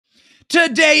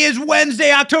Today is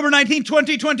Wednesday, October 19th,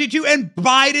 2022, and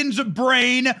Biden's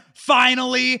brain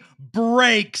finally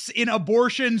breaks in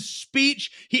abortion speech.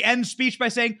 He ends speech by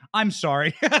saying, "I'm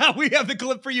sorry." We have the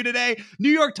clip for you today. New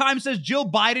York Times says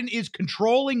Jill Biden is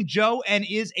controlling Joe and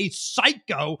is a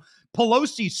psycho.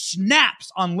 Pelosi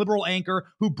snaps on liberal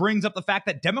anchor who brings up the fact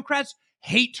that Democrats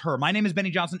hate her. My name is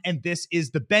Benny Johnson, and this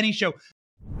is The Benny Show.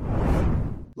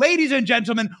 Ladies and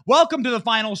gentlemen, welcome to the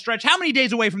final stretch. How many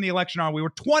days away from the election are we? We're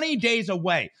 20 days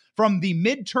away from the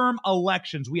midterm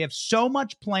elections. We have so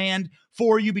much planned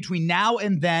for you between now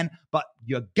and then, but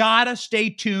you gotta stay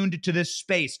tuned to this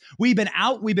space. We've been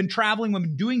out, we've been traveling, we've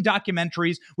been doing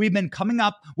documentaries, we've been coming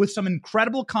up with some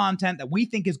incredible content that we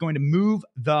think is going to move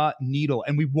the needle,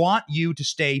 and we want you to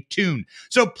stay tuned.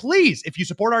 So please, if you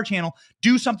support our channel,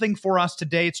 do something for us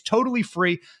today. It's totally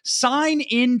free. Sign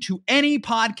in to any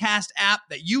podcast app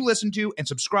that you listen to and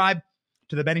subscribe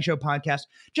to the Benny Show podcast.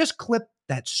 Just clip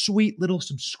that sweet little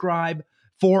subscribe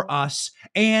for us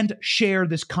and share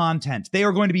this content. They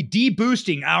are going to be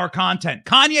de-boosting our content.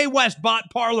 Kanye West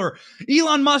bought Parler.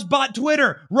 Elon Musk bought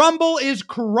Twitter. Rumble is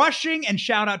crushing, and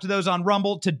shout out to those on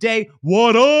Rumble today.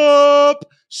 What up,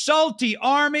 Salty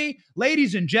Army?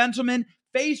 Ladies and gentlemen,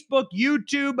 Facebook,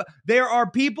 YouTube, there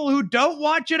are people who don't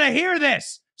want you to hear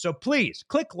this. So please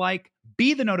click like,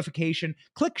 be the notification,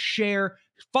 click share,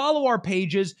 follow our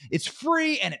pages. It's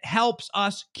free and it helps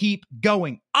us keep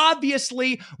going.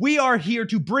 Obviously, we are here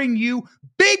to bring you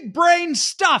big brain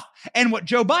stuff. And what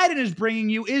Joe Biden is bringing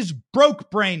you is broke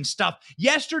brain stuff.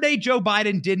 Yesterday, Joe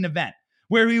Biden did an event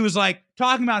where he was like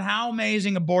talking about how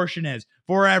amazing abortion is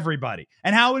for everybody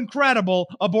and how incredible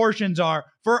abortions are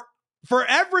for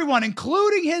everyone,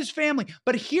 including his family.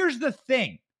 But here's the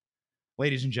thing,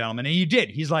 ladies and gentlemen, and he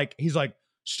did. He's like,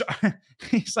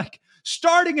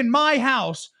 starting in my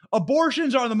house,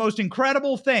 abortions are the most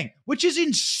incredible thing, which is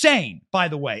insane, by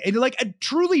the way, and like a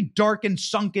truly dark and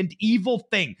sunken evil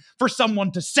thing for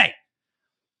someone to say.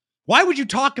 Why would you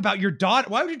talk about your daughter?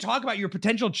 Why would you talk about your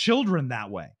potential children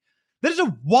that way? That is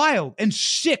a wild and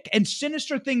sick and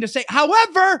sinister thing to say.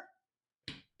 However,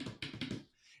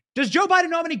 does Joe Biden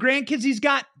know how many grandkids he's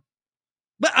got?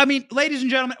 But I mean, ladies and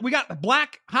gentlemen, we got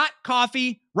black hot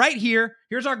coffee right here.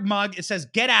 Here's our mug. It says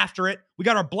 "Get After It." We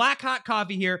got our black hot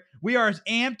coffee here. We are as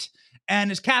amped and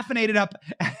as caffeinated up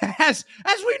as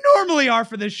we normally are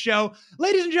for this show.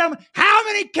 Ladies and gentlemen, how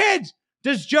many kids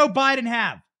does Joe Biden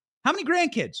have? How many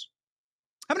grandkids?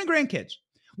 How many grandkids?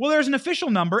 Well, there's an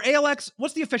official number. ALX,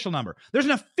 what's the official number? There's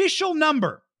an official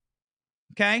number,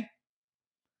 okay,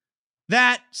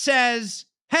 that says,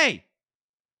 hey,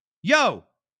 yo,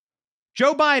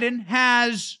 Joe Biden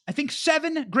has, I think,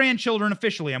 7 grandchildren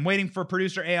officially. I'm waiting for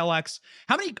producer ALX.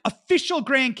 How many official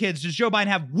grandkids does Joe Biden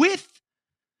have with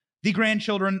the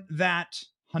grandchildren that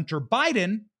Hunter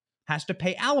Biden has to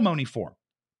pay alimony for?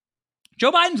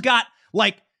 Joe Biden's got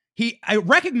he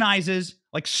recognizes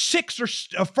like 6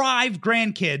 or 5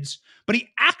 grandkids, but he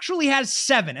actually has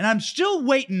 7. And I'm still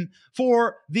waiting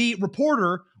for the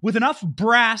reporter with enough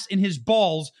brass in his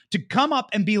balls to come up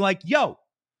and be like, yo,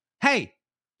 hey,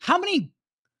 How many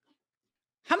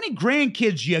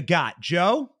grandkids you got,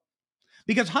 Joe?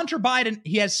 Because Hunter Biden,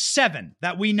 he has 7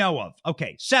 that we know of.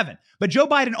 Okay, 7. But Joe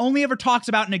Biden only ever talks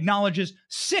about and acknowledges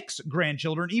 6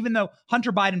 grandchildren, even though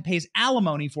Hunter Biden pays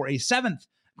alimony for a 7th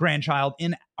grandchild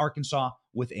in Arkansas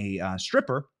with a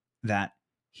stripper that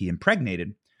he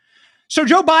impregnated. So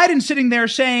Joe Biden sitting there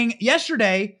saying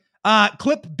yesterday,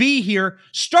 clip B here,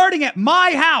 starting at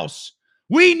my house,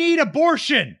 we need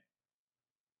abortion.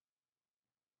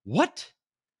 What?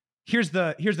 Here's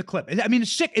the clip. I mean,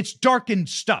 it's sick. It's darkened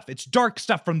stuff. It's dark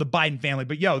stuff from the Biden family.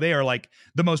 But yo, they are like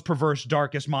the most perverse,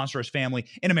 darkest, monstrous family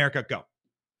in America. Go.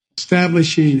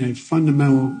 Establishing a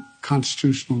fundamental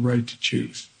constitutional right to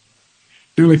choose.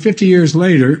 Nearly 50 years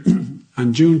later,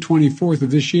 on June 24th of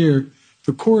this year,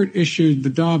 the court issued the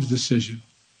Dobbs decision.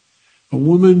 A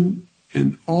woman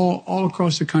and all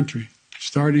across the country,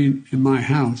 starting in my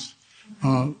house,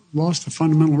 lost a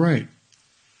fundamental right.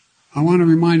 I want to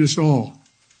remind us all.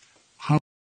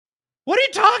 What are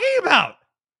you talking about?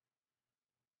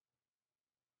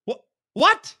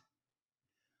 What?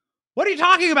 What are you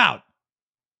talking about?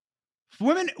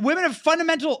 Women have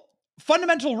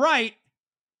fundamental right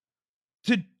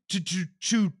to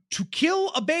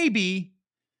kill a baby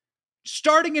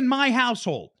starting in my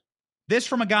household. This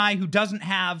from a guy who doesn't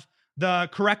have the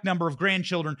correct number of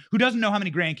grandchildren, who doesn't know how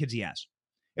many grandkids he has.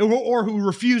 Or who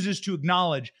refuses to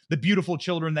acknowledge the beautiful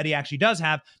children that he actually does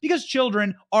have, because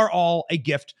children are all a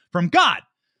gift from God.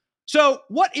 So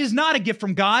what is not a gift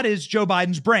from God is Joe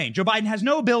Biden's brain. Joe Biden has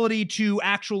no ability to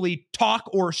actually talk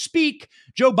or speak.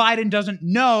 Joe Biden doesn't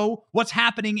know what's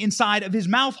happening inside of his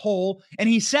mouth hole. And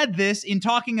he said this in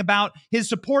talking about his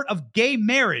support of gay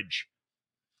marriage,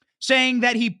 saying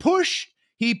that he pushed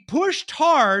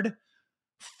hard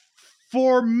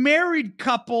for married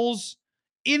couples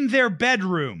in their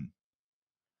bedroom.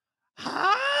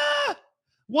 Huh?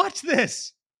 Watch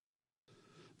this.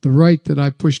 The right that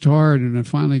I pushed hard and it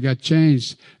finally got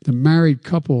changed. The married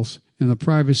couples in the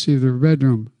privacy of their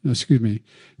bedroom. Excuse me.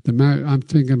 I'm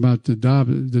thinking about the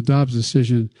Dobbs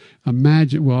decision.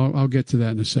 Imagine. Well, I'll get to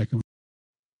that in a second.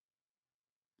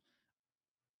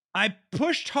 I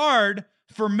pushed hard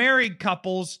for married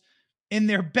couples in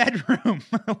their bedroom.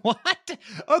 What?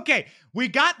 Okay, we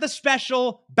got the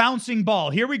special bouncing ball.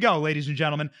 Here we go, ladies and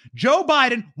gentlemen. Joe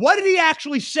Biden, what did he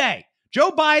actually say?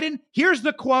 Joe Biden, here's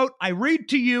the quote. I read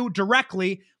to you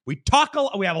directly. We have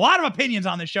a lot of opinions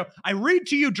on this show. I read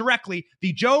to you directly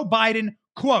the Joe Biden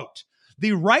quote.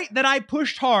 The right that I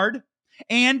pushed hard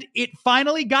and it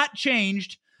finally got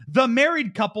changed. The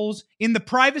married couples in the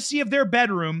privacy of their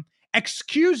bedroom.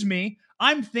 Excuse me,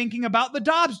 I'm thinking about the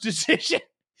Dobbs decision.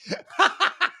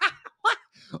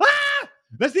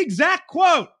 That's the exact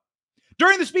quote.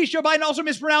 During the speech, Joe Biden also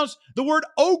mispronounced the word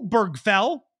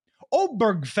Obergefell,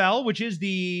 which is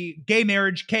the gay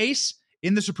marriage case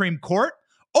in the Supreme Court.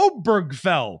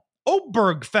 Obergefell.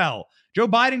 Joe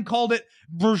Biden called it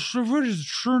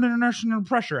international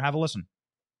pressure. Have a listen.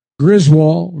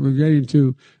 Griswold, we're getting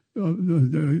to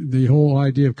the whole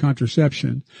idea of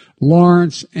contraception.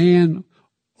 Lawrence and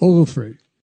Ogilvie.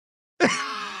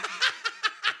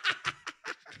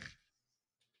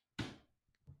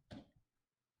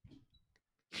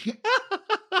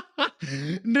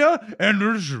 No, and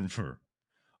Lawrence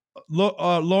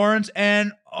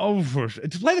and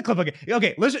to play the clip again.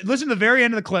 Okay, listen to the very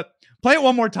end of the clip. Play it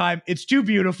one more time. It's too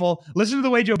beautiful. Listen to the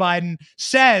way Joe Biden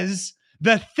says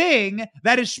the thing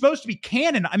that is supposed to be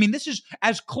canon. I mean, this is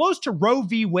as close to Roe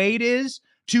v. Wade is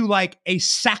to like a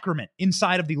sacrament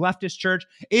inside of the leftist church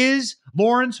is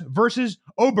Lawrence versus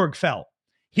Obergefell.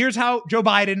 Here's how Joe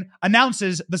Biden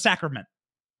announces the sacrament.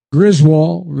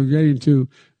 Griswold, we're getting to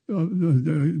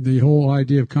the whole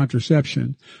idea of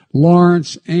contraception.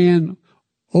 Lawrence and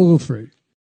Ogilvie.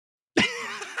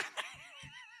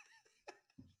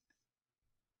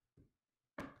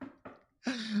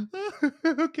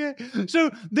 Okay,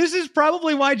 so this is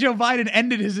probably why Joe Biden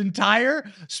ended his entire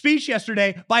speech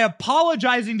yesterday by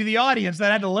apologizing to the audience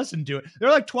that had to listen to it. There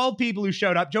were like 12 people who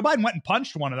showed up. Joe Biden went and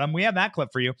punched one of them. We have that clip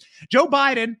for you. Joe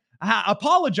Biden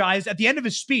apologized at the end of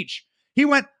his speech. He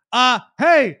went,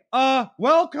 hey,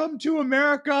 welcome to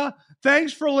America.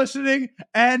 Thanks for listening.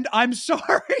 And I'm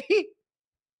sorry.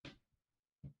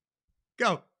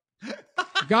 Go.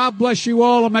 God bless you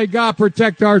all and may God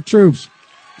protect our troops.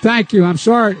 Thank you. I'm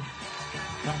sorry.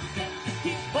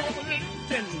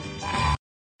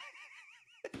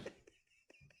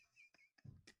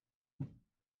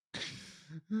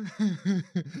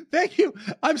 Thank you.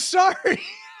 I'm sorry.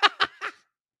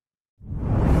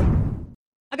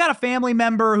 I got a family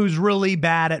member who's really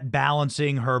bad at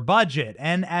balancing her budget.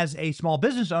 And as a small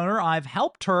business owner, I've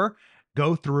helped her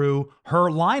go through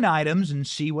her line items and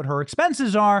see what her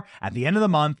expenses are at the end of the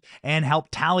month and help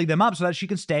tally them up so that she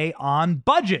can stay on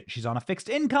budget. She's on a fixed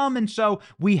income, and so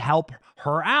we help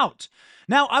her out.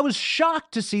 Now, I was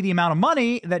shocked to see the amount of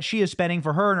money that she is spending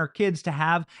for her and her kids to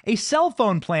have a cell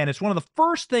phone plan. It's one of the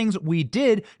first things we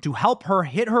did to help her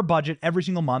hit her budget every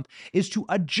single month is to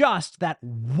adjust that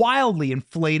wildly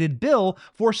inflated bill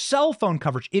for cell phone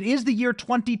coverage. It is the year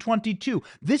 2022.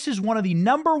 This is one of the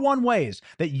number one ways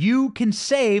that you can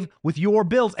save with your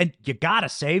bills. And you gotta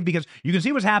save because you can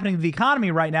see what's happening to the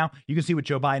economy right now. You can see what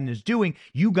Joe Biden is doing.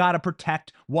 You gotta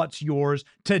protect what's yours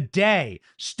today.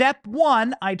 Step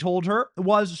one, I told her,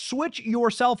 was switch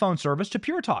your cell phone service to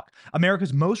Pure Talk,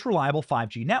 America's most reliable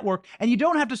 5G network, and you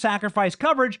don't have to sacrifice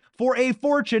coverage for a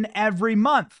fortune every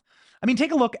month. I mean,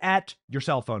 take a look at your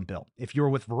cell phone bill. If you're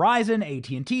with Verizon,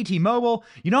 AT&T, T-Mobile,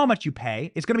 you know how much you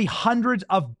pay. It's going to be hundreds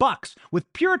of bucks.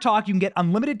 With Pure Talk, you can get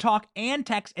unlimited talk and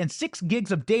text and 6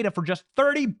 gigs of data for just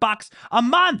 $30 a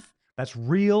month. That's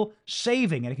real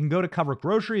saving, and it can go to cover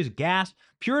groceries, gas.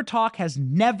 Pure Talk has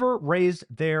never raised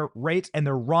their rates, and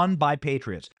they're run by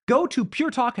patriots. Go to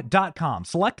puretalk.com,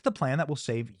 select the plan that will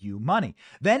save you money.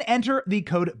 Then enter the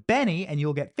code Benny, and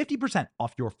you'll get 50%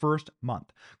 off your first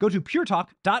month. Go to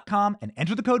puretalk.com and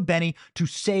enter the code Benny to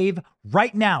save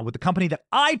right now with the company that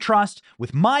I trust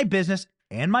with my business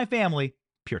and my family,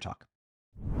 Pure Talk.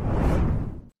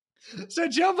 So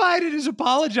Joe Biden is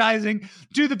apologizing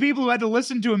to the people who had to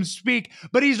listen to him speak,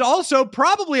 but he's also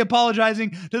probably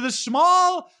apologizing to the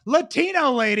small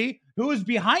Latino lady who was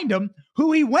behind him,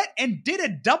 who he went and did a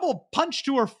double punch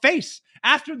to her face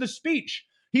after the speech.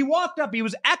 He walked up. He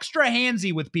was extra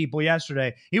handsy with people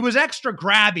yesterday. He was extra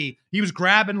grabby. He was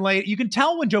grabbing late. You can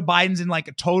tell when Joe Biden's in like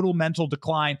a total mental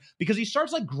decline because he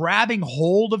starts like grabbing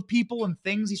hold of people and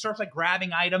things. He starts like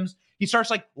grabbing items. He starts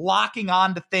like locking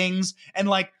on to things and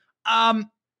like, I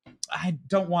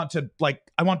don't want to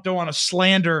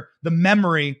slander the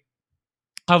memory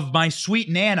of my sweet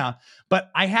Nana,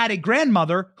 but I had a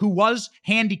grandmother who was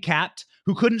handicapped,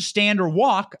 who couldn't stand or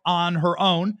walk on her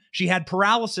own. She had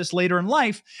paralysis later in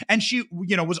life, and she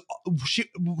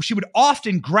would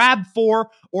often grab for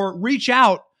or reach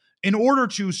out in order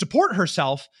to support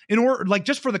herself, in order, like,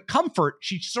 just for the comfort.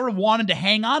 She sort of wanted to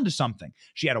hang on to something.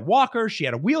 She had a walker, she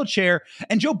had a wheelchair,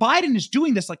 and Joe Biden is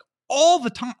doing this like all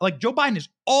the time. Like, Joe Biden is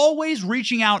always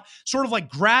reaching out, sort of like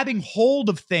grabbing hold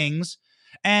of things.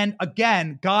 And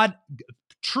again, God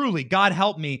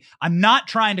help me. I'm not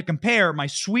trying to compare my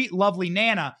sweet, lovely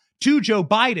Nana to Joe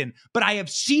Biden, but I have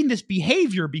seen this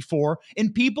behavior before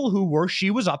in people she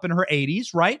was up in her 80s,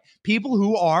 right? People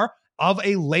who are of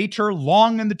a later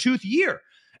long in the tooth year.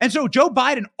 And so Joe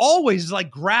Biden always is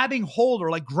like grabbing hold or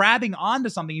like grabbing onto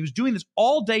something. He was doing this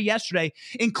all day yesterday,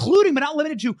 including, but not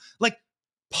limited to, like,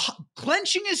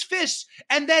 clenching his fists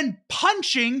and then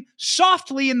punching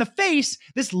softly in the face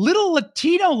this little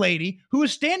Latino lady who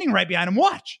was standing right behind him.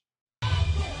 Watch.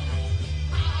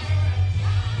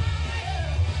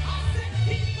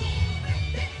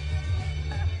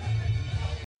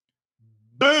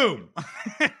 Boom.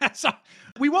 So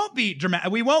we won't be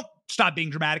dramatic. We won't stop being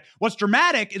dramatic. What's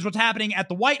dramatic is what's happening at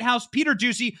the White House. Peter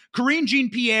Doocy, Karine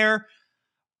Jean-Pierre,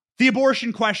 the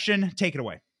abortion question. Take it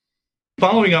away.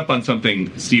 Following up on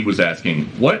something Steve was asking,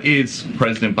 what is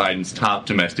President Biden's top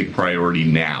domestic priority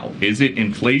now? Is it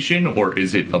inflation or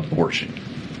is it abortion?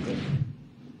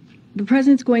 The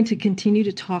president's going to continue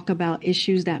to talk about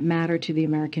issues that matter to the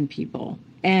American people.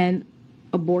 And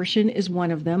abortion is one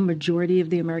of them. Majority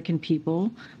of the American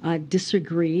people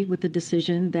disagree with the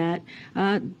decision that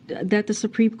the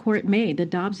Supreme Court made, the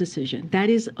Dobbs decision. That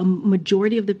is, a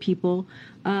majority of the people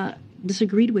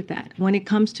disagreed with that. When it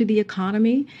comes to the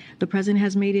economy, the president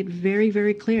has made it very,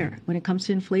 very clear. When it comes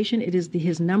to inflation, it is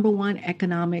his number one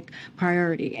economic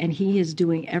priority, and he is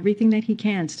doing everything that he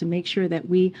can to make sure that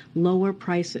we lower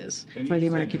prices for the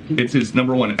American people. It's his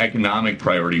number one economic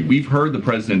priority. We've heard the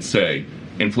president say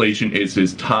inflation is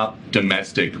his top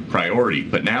domestic priority,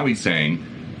 but now he's saying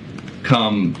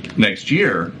come next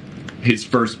year, his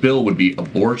first bill would be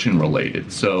abortion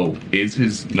related. So is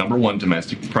his number one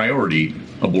domestic priority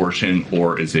abortion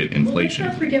or is it inflation?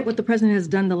 Let's not forget what the president has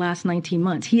done the last 19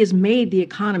 months. He has made the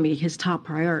economy his top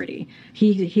priority.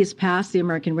 He has passed the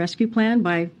American Rescue Plan.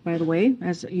 By the way,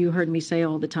 as you heard me say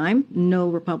all the time, no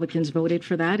Republicans voted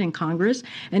for that in Congress.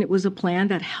 And it was a plan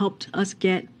that helped us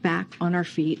get back on our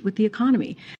feet with the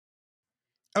economy.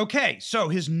 Okay, so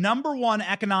his number one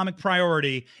economic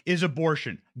priority is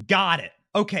abortion. Got it.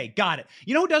 Okay, got it.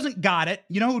 You know who doesn't got it?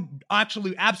 You know who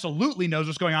actually absolutely knows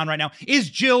what's going on right now is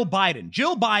Jill Biden.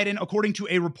 Jill Biden, according to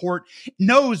a report,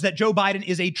 knows that Joe Biden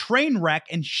is a train wreck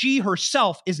and she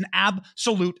herself is an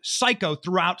absolute psycho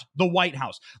throughout the White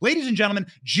House. Ladies and gentlemen,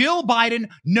 Jill Biden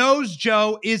knows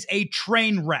Joe is a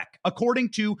train wreck,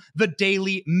 according to the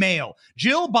Daily Mail.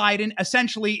 Jill Biden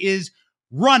essentially is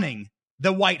running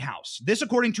the White House. This,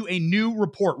 according to a new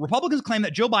report. Republicans claim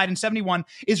that Jill Biden, 71,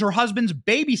 is her husband's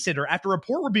babysitter after a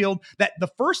report revealed that the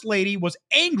First Lady was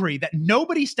angry that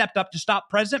nobody stepped up to stop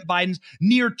President Biden's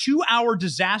near 2-hour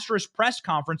disastrous press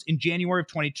conference in January of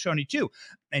 2022.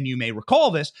 And you may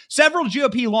recall this, several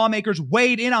GOP lawmakers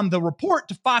weighed in on the report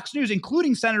to Fox News,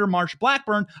 including Senator Marsha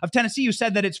Blackburn of Tennessee, who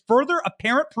said that it's further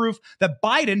apparent proof that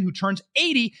Biden, who turns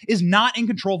 80, is not in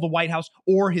control of the White House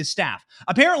or his staff.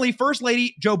 Apparently, First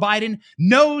Lady Joe Biden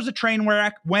knows a train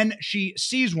wreck when she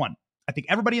sees one. I think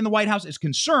everybody in the White House is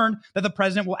concerned that the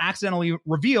president will accidentally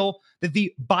reveal that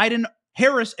the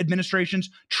Biden-Harris administration's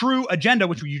true agenda,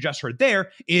 which you just heard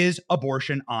there, is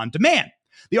abortion on demand.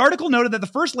 The article noted that the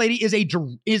First Lady is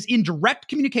in direct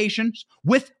communications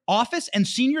with office and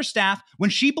senior staff when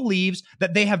she believes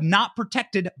that they have not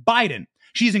protected Biden.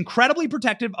 She is incredibly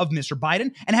protective of Mr.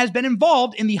 Biden and has been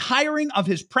involved in the hiring of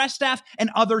his press staff and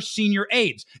other senior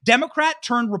aides. Democrat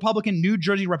turned Republican New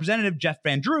Jersey Representative Jeff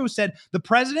Van Drew said the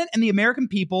president and the American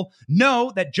people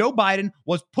know that Joe Biden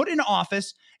was put in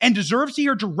office and deserves to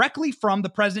hear directly from the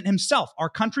president himself. Our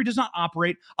country does not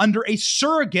operate under a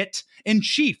surrogate in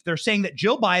chief. They're saying that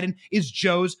Jill Biden is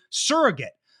Joe's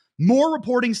surrogate. More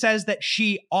reporting says that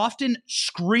she often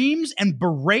screams and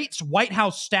berates White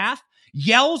House staff,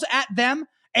 yells at them,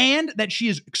 and that she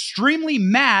is extremely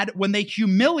mad when they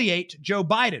humiliate Joe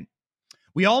Biden.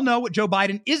 We all know what Joe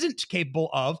Biden isn't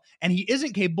capable of, and he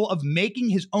isn't capable of making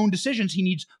his own decisions. He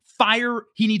needs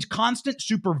constant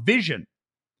supervision.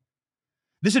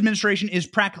 This administration is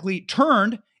practically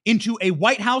turned into a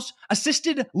White House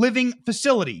assisted living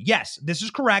facility. Yes, this is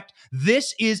correct.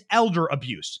 This is elder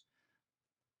abuse.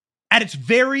 At its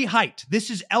very height, this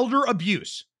is elder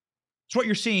abuse. It's what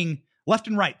you're seeing left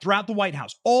and right throughout the White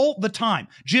House all the time.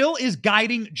 Jill is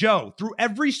guiding Joe through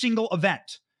every single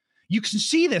event. You can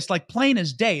see this like plain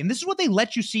as day, and this is what they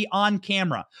let you see on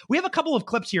camera. We have a couple of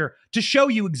clips here to show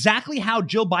you exactly how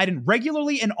Jill Biden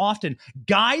regularly and often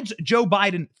guides Joe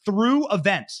Biden through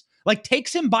events, like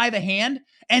takes him by the hand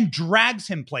and drags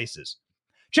him places.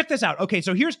 Check this out. Okay,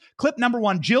 so here's clip number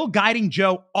 1, Jill guiding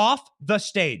Joe off the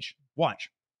stage. Watch.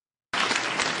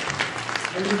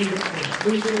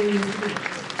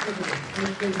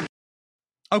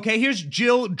 Okay, here's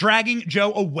Jill dragging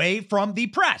Joe away from the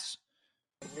press.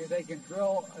 They can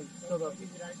drill so the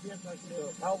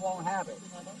hell won't have it,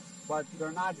 but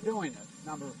they're not doing it,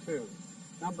 number 2.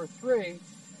 Number 3,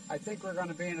 I think we're going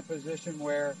to be in a position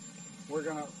where we're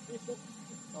going to...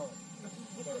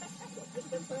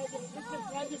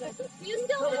 You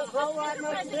still have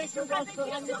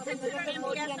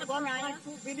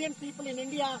 1.2 billion people in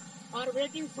India are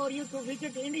waiting for you to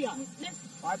visit India.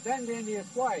 I've been to India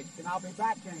twice, and I'll be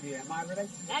back to India. My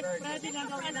relationship is very good.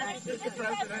 President of the United States.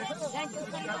 Thank you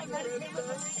so much.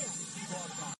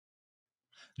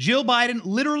 Jill Biden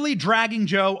literally dragging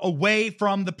Joe away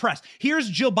from the press. Here's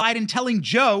Jill Biden telling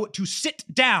Joe to sit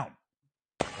down.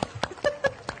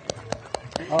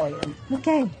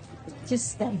 Okay,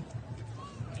 just stay.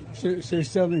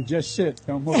 She's telling me just sit,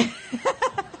 don't move.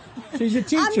 She's a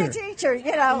teacher. I'm the teacher,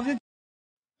 you know.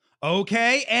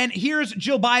 Okay, and here's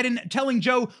Jill Biden telling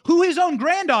Joe who his own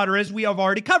granddaughter is. We have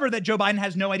already covered that Joe Biden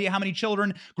has no idea how many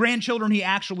grandchildren he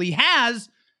actually has.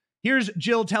 Here's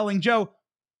Jill telling Joe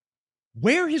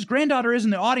where his granddaughter is in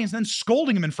the audience, then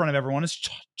scolding him in front of everyone. It's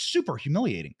super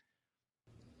humiliating.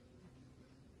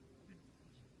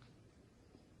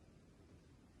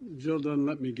 Jill doesn't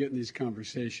let me get in these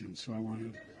conversations, so I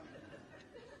want to.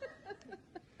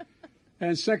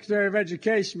 And Secretary of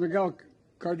Education, Miguel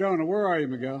Cardona, where are you,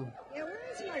 Miguel? Yeah, where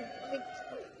is my...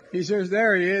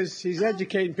 There he is. He's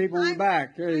educating people in the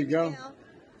back. There you go. Did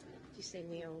you say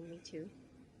Naomi, too?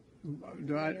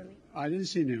 I didn't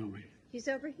see Naomi. She's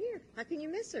over here. How can you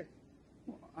miss her?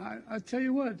 I tell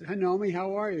you what, Naomi,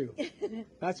 how are you?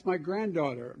 That's my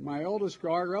granddaughter, our eldest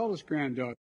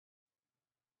granddaughter.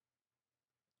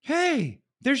 Hey,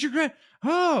 there's your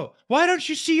Oh, why don't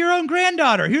you see your own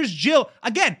granddaughter? Here's Jill.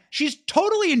 Again, she's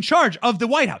totally in charge of the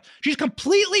White House. She's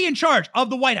completely in charge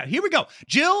of the White House. Here we go.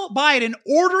 Jill Biden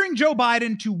ordering Joe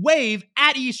Biden to wave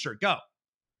at Easter. Go.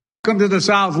 Welcome to the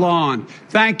South Lawn.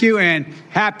 Thank you and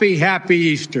happy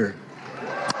Easter.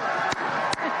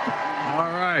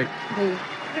 All right.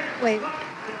 Wait.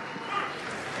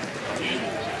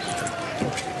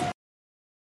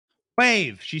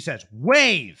 Wave, she says.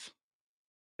 Wave.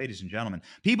 Ladies and gentlemen,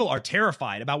 people are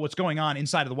terrified about what's going on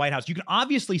inside of the White House. You can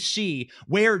obviously see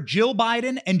where Jill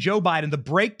Biden and Joe Biden, the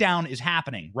breakdown is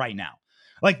happening right now.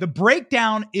 Like the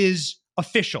breakdown is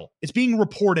official. It's being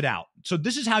reported out. So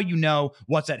this is how you know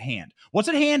what's at hand. What's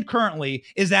at hand currently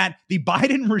is that the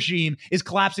Biden regime is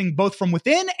collapsing both from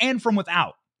within and from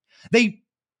without. They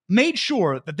made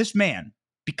sure that this man,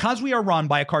 because we are run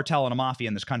by a cartel and a mafia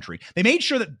in this country, they made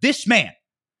sure that this man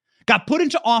got put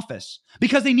into office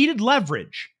because they needed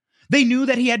leverage. They knew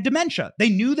that he had dementia. They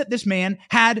knew that this man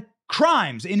had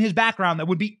crimes in his background that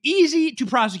would be easy to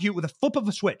prosecute with a flip of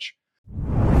a switch.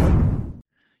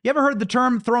 You ever heard the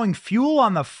term throwing fuel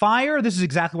on the fire? This is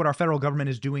exactly what our federal government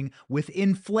is doing with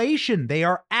inflation. They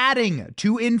are adding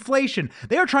to inflation.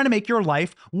 They are trying to make your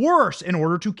life worse in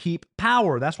order to keep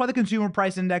power. That's why the consumer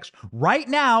price index right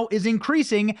now is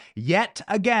increasing yet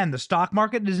again. The stock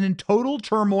market is in total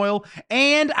turmoil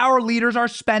and our leaders are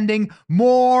spending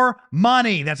more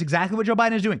money. That's exactly what Joe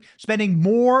Biden is doing, spending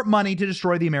more money to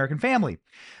destroy the American family.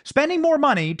 Spending more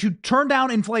money to turn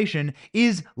down inflation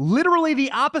is literally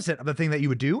the opposite of the thing that you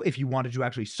would do if you wanted to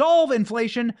actually solve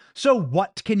inflation. So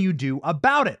what can you do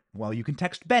about it? Well, you can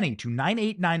text Benny to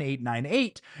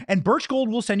 989898 and Birch Gold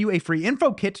will send you a free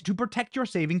info kit to protect your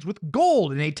savings with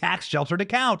gold in a tax sheltered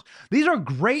account. These are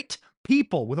great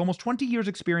people with almost 20 years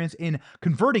experience in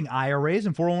converting IRAs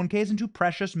and 401ks into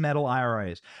precious metal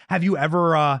IRAs. Have you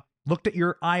ever looked at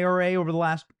your IRA over the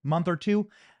last month or two?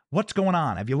 What's going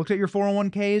on? Have you looked at your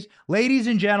 401ks? Ladies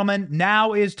and gentlemen,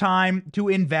 now is time to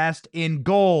invest in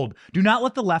gold. Do not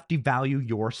let the left devalue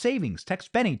your savings.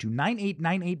 Text Benny to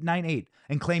 989898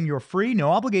 and claim your free, no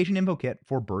obligation info kit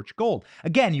for Birch Gold.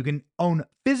 Again, you can own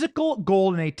physical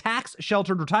gold in a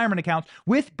tax-sheltered retirement account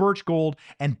with Birch Gold,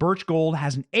 and Birch Gold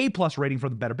has an A+ rating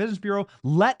from the Better Business Bureau.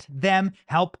 Let them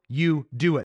help you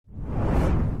do it.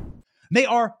 They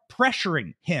are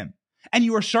pressuring him, and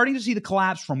you are starting to see the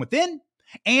collapse from within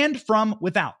and from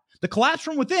without. The collapse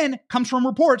from within comes from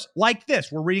reports like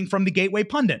this. We're reading from the Gateway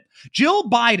Pundit. Jill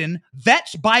Biden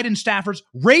vets Biden staffers,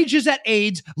 rages at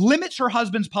aides, limits her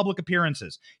husband's public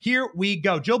appearances. Here we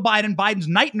go. Jill Biden, Biden's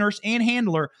night nurse and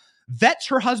handler, vets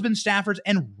her husband's staffers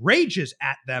and rages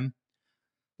at them,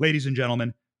 ladies and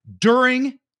gentlemen,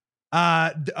 during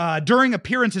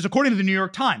appearances, according to the New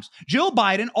York Times. Jill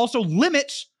Biden also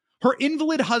limits her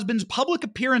invalid husband's public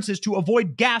appearances to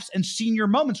avoid gaffes and senior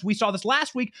moments. We saw this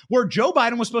last week where Joe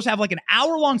Biden was supposed to have like an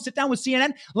hour-long sit-down with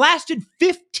CNN, lasted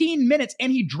 15 minutes,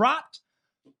 and he dropped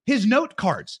his note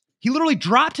cards. He literally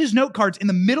dropped his note cards in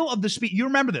the middle of the speech. You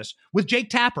remember this with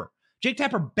Jake Tapper. Jake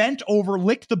Tapper bent over,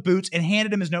 licked the boots, and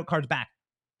handed him his note cards back.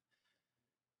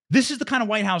 This is the kind of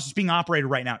White House that's being operated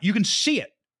right now. You can see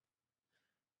it.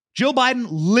 Jill Biden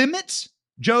limits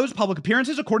Joe's public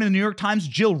appearances. According to the New York Times,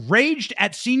 Jill raged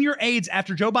at senior aides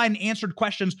after Joe Biden answered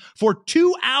questions for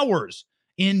 2 hours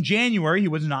in January. He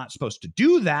was not supposed to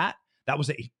do that. That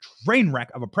was a train wreck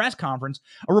of a press conference.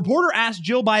 A reporter asked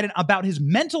Jill Biden about his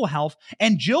mental health,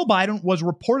 and Jill Biden was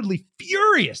reportedly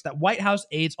furious that White House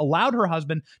aides allowed her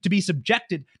husband to be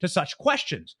subjected to such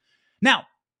questions. Now,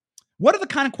 what are the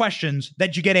kind of questions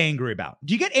that you get angry about?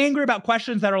 Do you get angry about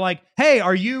questions that are like, hey,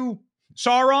 are you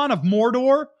Sauron of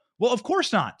Mordor? Well, of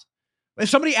course not. If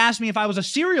somebody asked me if I was a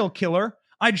serial killer,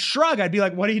 I'd shrug. I'd be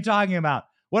like, what are you talking about?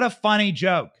 What a funny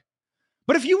joke.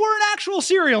 But if you were an actual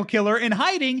serial killer in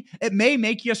hiding, it may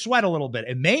make you sweat a little bit.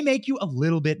 It may make you a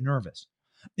little bit nervous.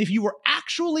 If you were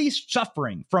actually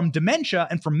suffering from dementia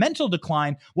and from mental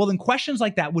decline, well, then questions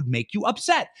like that would make you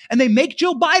upset. And they make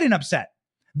Jill Biden upset.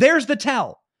 There's the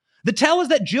tell. The tell is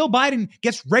that Jill Biden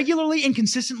gets regularly and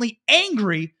consistently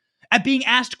angry at being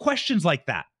asked questions like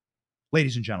that.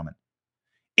 Ladies and gentlemen,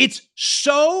 it's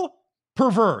so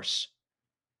perverse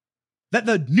that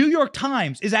the New York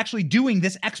Times is actually doing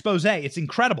this expose. It's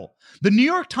incredible. The New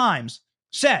York Times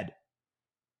said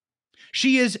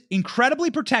she is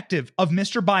incredibly protective of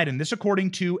Mr. Biden, this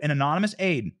according to an anonymous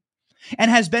aide,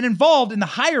 and has been involved in the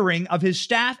hiring of his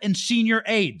staff and senior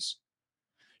aides.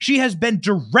 She has been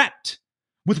direct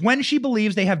with when she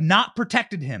believes they have not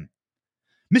protected him.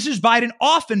 Mrs. Biden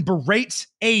often berates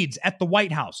aides at the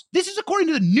White House. This is according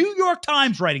to the New York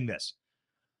Times writing this.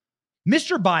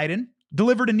 Mr. Biden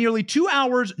delivered a nearly 2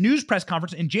 hours news press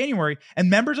conference in January, and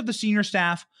members of the senior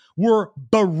staff were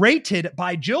berated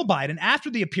by Jill Biden after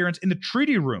the appearance in the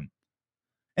treaty room.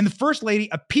 And the First Lady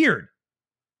appeared.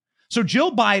 So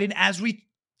Jill Biden, as we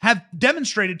have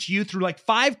demonstrated to you through like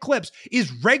 5 clips, is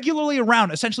regularly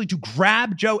around essentially to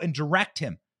grab Joe and direct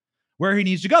him where he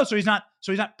needs to go. So he's not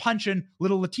punching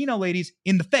little Latino ladies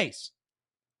in the face.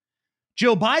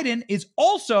 Jill Biden is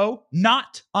also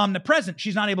not omnipresent.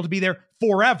 She's not able to be there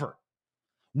forever.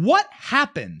 What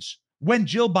happens when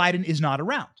Jill Biden is not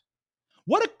around?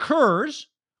 What occurs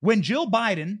when Jill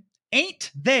Biden ain't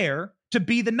there to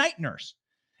be the night nurse?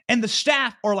 And the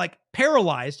staff are like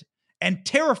paralyzed and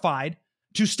terrified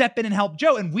to step in and help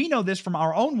Joe. And we know this from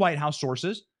our own White House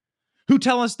sources who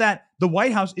tell us that the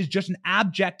White House is just an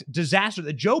abject disaster,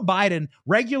 that Joe Biden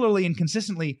regularly and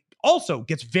consistently also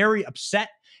gets very upset,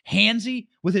 handsy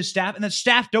with his staff, and that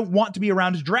staff don't want to be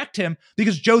around to direct him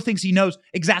because Joe thinks he knows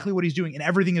exactly what he's doing and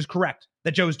everything is correct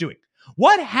that Joe is doing.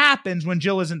 What happens when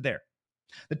Jill isn't there?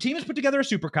 The team has put together a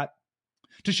supercut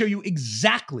to show you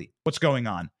exactly what's going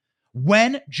on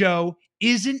when Joe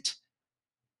isn't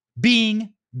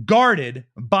being guarded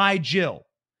by Jill.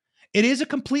 It is a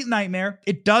complete nightmare.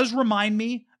 It does remind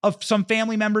me of some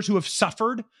family members who have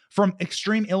suffered from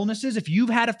extreme illnesses. If you've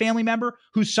had a family member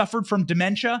who suffered from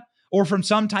dementia or from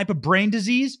some type of brain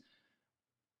disease,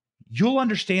 you'll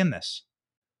understand this.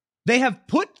 They have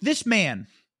put this man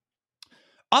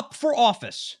up for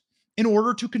office in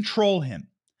order to control him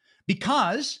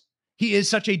because he is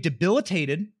such a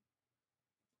debilitated,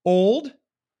 old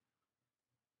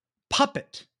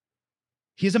puppet.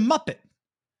 He is a muppet.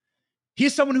 He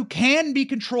is someone who can be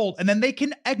controlled, and then they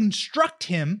can instruct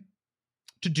him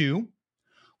to do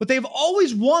what they've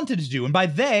always wanted to do. And by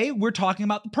they, we're talking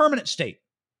about the permanent state.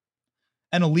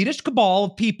 An elitist cabal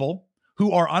of people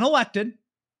who are unelected,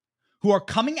 who are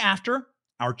coming after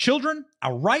our children,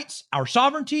 our rights, our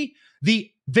sovereignty, the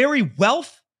very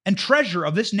wealth and treasure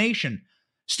of this nation,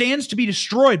 stands to be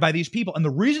destroyed by these people. And the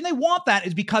reason they want that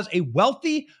is because a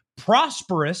wealthy,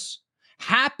 prosperous,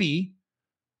 happy,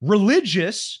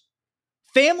 religious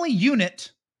family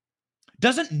unit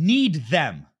doesn't need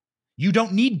them. You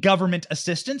don't need government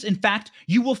assistance. In fact,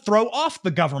 you will throw off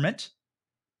the government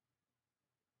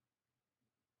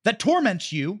that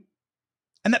torments you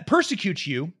and that persecutes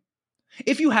you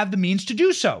if you have the means to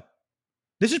do so.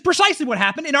 This is precisely what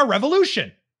happened in our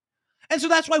revolution. And so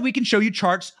that's why we can show you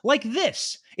charts like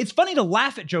this. It's funny to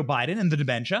laugh at Joe Biden and the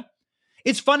dementia.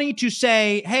 It's funny to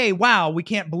say, hey, wow, we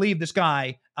can't believe this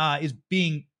guy is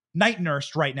being night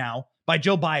nursed right now by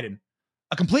Joe Biden,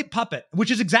 a complete puppet,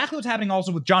 which is exactly what's happening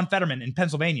also with John Fetterman in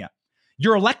Pennsylvania.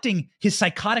 You're electing his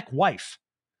psychotic wife.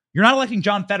 You're not electing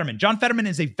John Fetterman. John Fetterman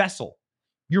is a vessel.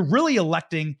 You're really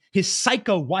electing his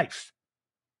psycho wife.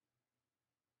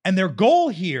 And their goal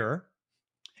here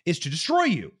is to destroy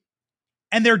you.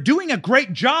 And they're doing a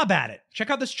great job at it. Check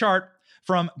out this chart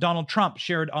from Donald Trump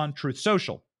shared on Truth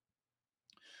Social.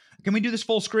 Can we do this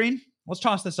full screen? Let's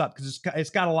toss this up because it's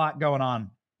got a lot going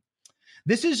on.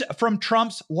 This is from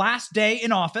Trump's last day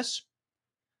in office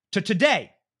to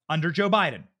today under Joe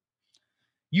Biden.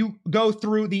 You go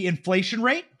through the inflation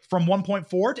rate from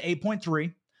 1.4 to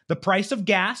 8.3, the price of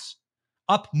gas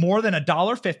up more than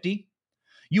 $1.50.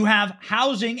 You have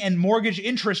housing and mortgage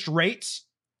interest rates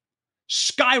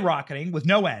skyrocketing with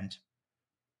no end.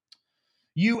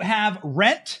 You have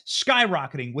rent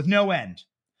skyrocketing with no end.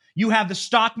 You have the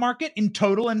stock market in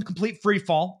total and complete free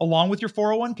fall, along with your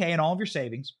 401k and all of your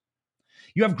savings.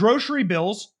 You have grocery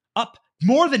bills up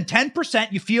more than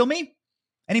 10%. You feel me?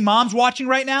 Any moms watching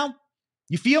right now?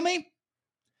 You feel me?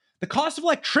 The cost of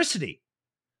electricity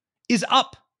is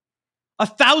up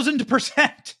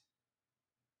 1,000%.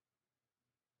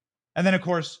 And then, of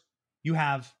course, you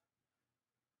have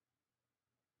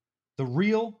the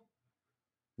real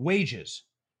wages,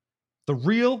 the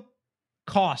real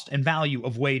cost and value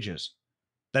of wages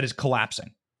that is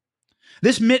collapsing.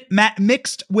 This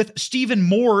mixed with Stephen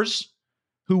Moore's,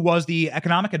 who was the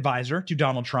economic advisor to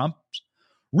Donald Trump's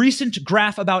recent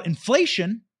graph about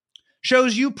inflation,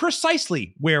 shows you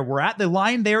precisely where we're at. The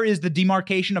line there is the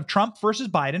demarcation of Trump versus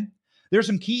Biden. There's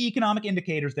some key economic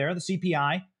indicators there, the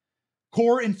CPI.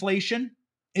 Core inflation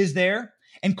is there,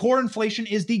 and core inflation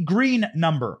is the green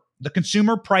number, the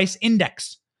consumer price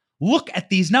index. Look at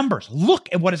these numbers. Look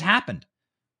at what has happened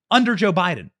under Joe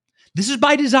Biden. This is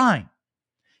by design.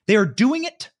 They are doing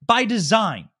it by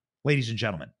design, ladies and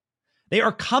gentlemen. They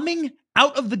are coming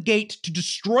out of the gate to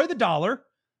destroy the dollar.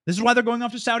 This is why they're going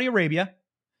off to Saudi Arabia.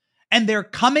 And they're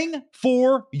coming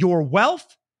for your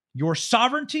wealth, your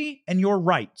sovereignty, and your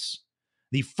rights.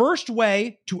 The first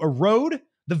way to erode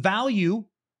the value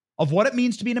of what it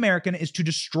means to be an American is to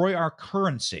destroy our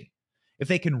currency. If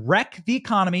they can wreck the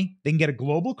economy, they can get a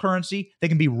global currency, they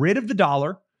can be rid of the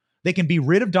dollar, they can be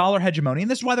rid of dollar hegemony, and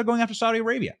this is why they're going after Saudi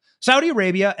Arabia. Saudi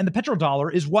Arabia and the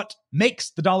petrodollar is what makes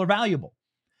the dollar valuable.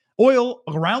 Oil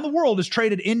around the world is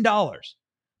traded in dollars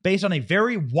based on a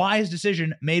very wise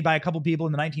decision made by a couple people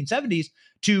in the 1970s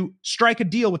to strike a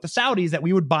deal with the Saudis that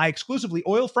we would buy exclusively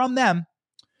oil from them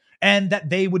and that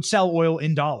they would sell oil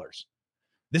in dollars.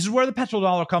 This is where the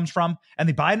petrodollar comes from, and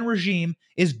the Biden regime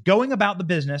is going about the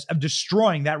business of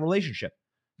destroying that relationship,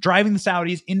 driving the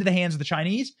Saudis into the hands of the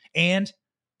Chinese and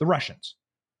the Russians.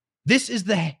 This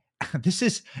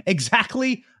is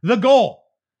exactly the goal.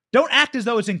 Don't act as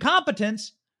though it's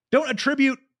incompetence. Don't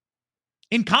attribute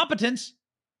incompetence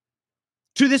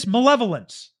to this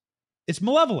malevolence. It's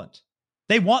malevolent.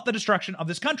 They want the destruction of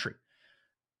this country.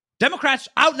 Democrats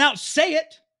out and out say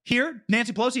it. Here,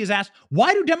 Nancy Pelosi has asked,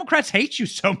 why do Democrats hate you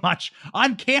so much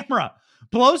on camera?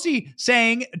 Pelosi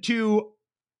saying to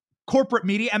corporate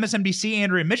media, MSNBC,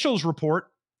 Andrea Mitchell's report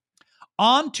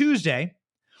on Tuesday,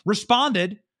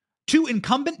 responded to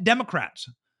incumbent Democrats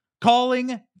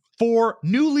calling for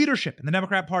new leadership in the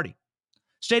Democrat Party,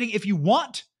 stating if you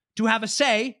want to have a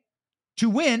say to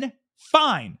win,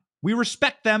 fine. We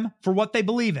respect them for what they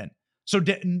believe in. So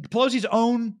Pelosi's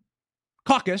own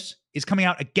caucus is coming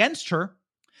out against her,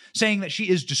 saying that she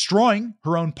is destroying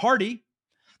her own party.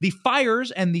 The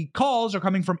fires and the calls are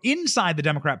coming from inside the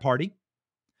Democrat Party,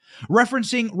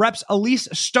 referencing Reps Elise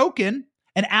Stoken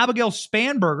and Abigail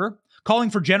Spanberger calling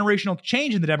for generational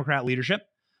change in the Democrat leadership.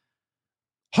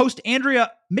 Host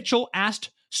Andrea Mitchell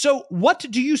asked, so what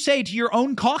do you say to your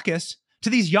own caucus, to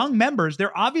these young members?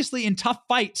 They're obviously in tough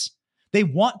fights. They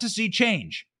want to see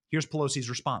change. Here's Pelosi's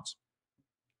response.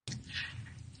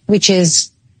 Which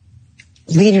is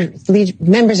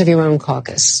members of your own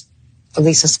caucus,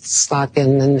 Elisa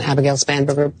Slotkin and Abigail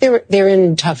Spanberger, they're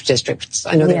in tough districts.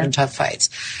 I know they're in tough fights.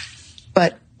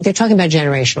 But they're talking about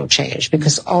generational change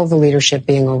because all the leadership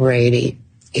being over 80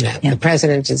 The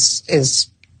president is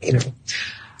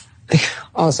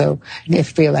also,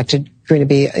 if reelected, going to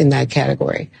be in that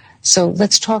category. So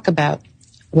let's talk about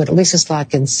what Lisa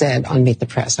Slotkin said on Meet the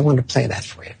Press. I want to play that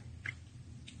for you.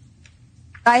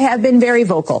 I have been very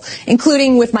vocal,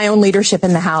 including with my own leadership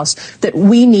in the House, that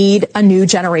we need a new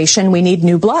generation. We need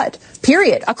new blood,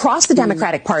 period, across the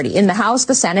Democratic Party, in the House,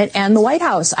 the Senate, and the White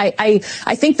House. I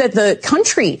think that the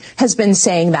country has been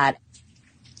saying that.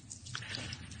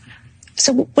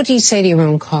 So what do you say to your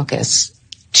own caucus,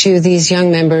 to these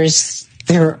young members?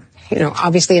 They're,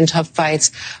 obviously in tough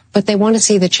fights, but they want to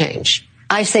see the change.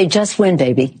 I say just win,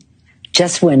 baby.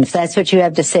 Just win. If that's what you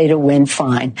have to say to win,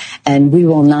 fine. And we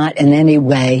will not in any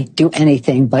way do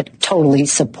anything but totally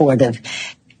supportive,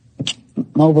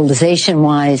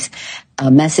 mobilization-wise,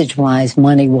 message-wise,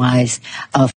 money-wise.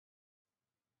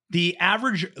 The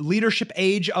average leadership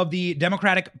age of the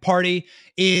Democratic Party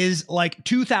is like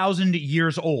 2,000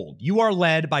 years old. You are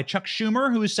led by Chuck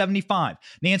Schumer, who is 75,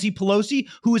 Nancy Pelosi,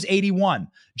 who is 81,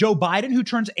 Joe Biden, who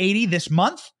turns 80 this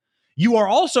month. You are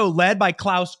also led by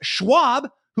Klaus Schwab,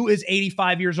 who is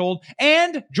 85 years old,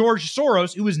 and George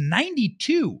Soros, who is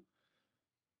 92.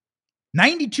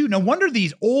 92. No wonder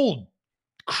these old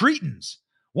cretins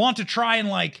want to try and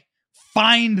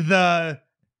find the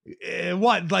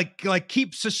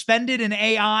keep suspended in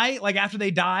AI after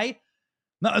they die.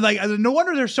 No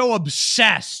wonder they're so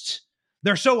obsessed.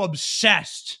 They're so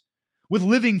obsessed with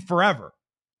living forever,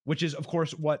 which is, of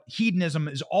course, what hedonism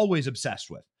is always obsessed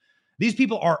with. These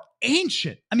people are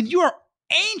ancient. I mean, you are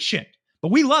ancient. But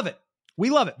we love it.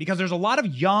 We love it because there's a lot of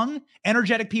young,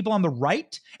 energetic people on the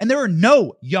right, and there are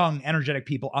no young, energetic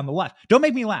people on the left. Don't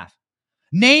make me laugh.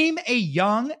 Name a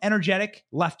young, energetic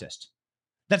leftist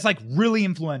that's really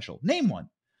influential. Name one.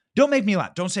 Don't make me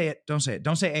laugh. Don't say it. Don't say it.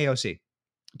 Don't say AOC.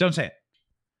 Don't say it.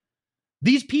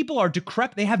 These people are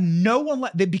decrepit. They have no one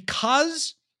left.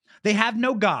 Because they have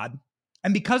no God,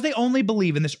 and because they only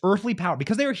believe in this earthly power,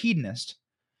 because they are hedonist,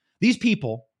 these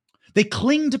people, they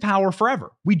cling to power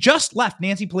forever. We just left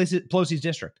Nancy Pelosi's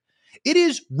district. It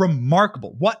is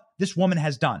remarkable what this woman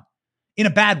has done in a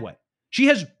bad way. She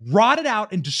has rotted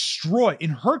out and destroyed in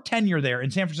her tenure there in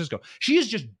San Francisco. She has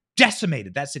just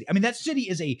decimated that city. I mean, that city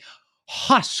is a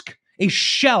husk, a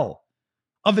shell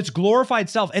of its glorified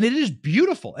self. And it is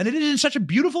beautiful. And it is in such a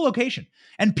beautiful location.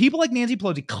 And people like Nancy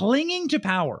Pelosi clinging to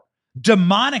power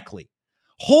demonically,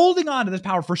 holding on to this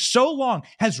power for so long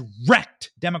has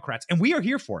wrecked Democrats. And we are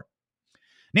here for it.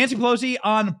 Nancy Pelosi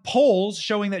on polls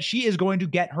showing that she is going to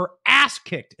get her ass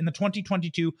kicked in the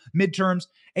 2022 midterms.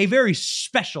 A very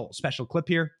special clip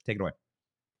here. Take it away.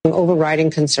 Overriding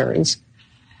concerns.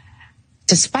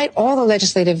 Despite all the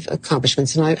legislative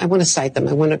accomplishments, and I want to cite them,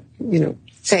 I want to,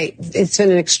 say it's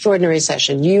been an extraordinary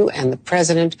session. You and the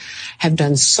president have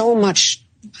done so much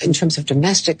in terms of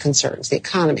domestic concerns, the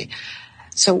economy.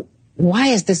 So why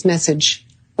is this message?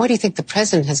 Why do you think the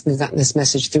president has gotten this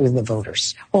message through the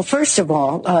voters? Well, first of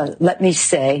all, let me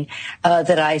say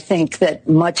that I think that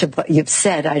much of what you've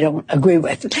said I don't agree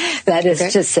with. That is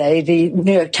to say, the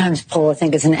New York Times poll, I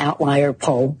think, is an outlier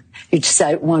poll. You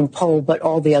cite one poll, but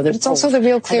all the other polls. It's also the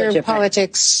Real Clear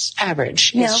Politics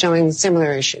average. It's showing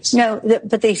similar issues. No,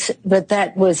 but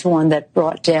that was one that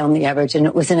brought down the average, and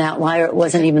it was an outlier. It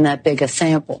wasn't even that big a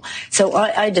sample. So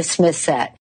I dismiss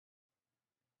that.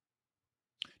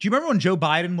 Do you remember when Joe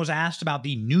Biden was asked about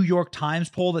the New York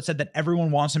Times poll that said that everyone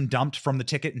wants him dumped from the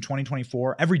ticket in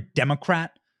 2024? Every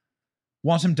Democrat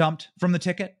wants him dumped from the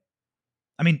ticket.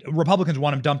 I mean, Republicans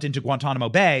want him dumped into Guantanamo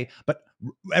Bay, but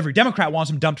every Democrat wants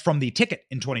him dumped from the ticket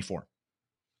in 24.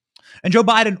 And Joe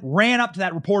Biden ran up to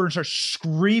that reporter and started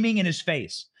screaming in his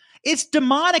face. It's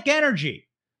demonic energy.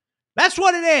 That's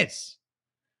what it is.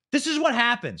 This is what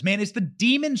happens, man. It's the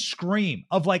demon scream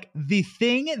of the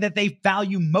thing that they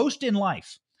value most in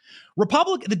life.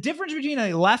 The difference between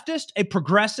a leftist, a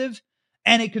progressive,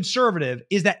 and a conservative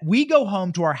is that we go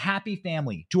home to our happy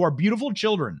family, to our beautiful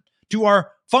children, to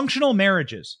our functional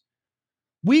marriages.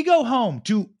 We go home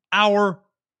to our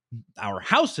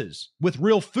houses with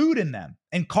real food in them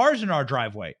and cars in our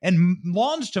driveway and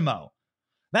lawns to mow.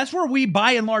 That's where we,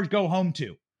 by and large, go home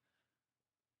to.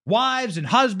 Wives and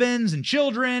husbands and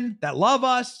children that love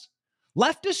us.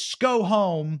 Leftists go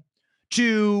home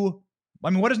to,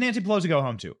 what does Nancy Pelosi go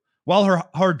home to? Well,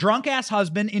 her drunk-ass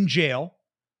husband in jail,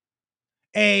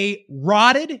 a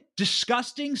rotted,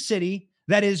 disgusting city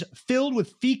that is filled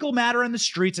with fecal matter in the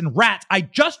streets and rats. I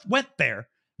just went there.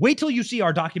 Wait till you see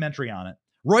our documentary on it.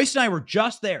 Royce and I were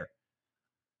just there.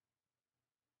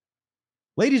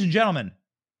 Ladies and gentlemen,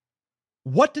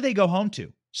 what do they go home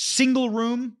to? Single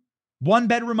room,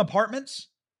 one-bedroom apartments?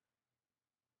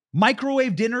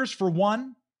 Microwave dinners for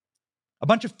one? A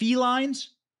bunch of felines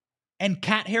and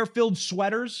cat hair filled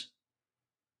sweaters,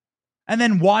 and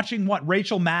then watching what,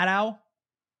 Rachel Maddow,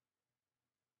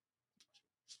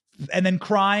 and then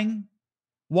crying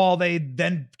while they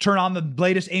then turn on the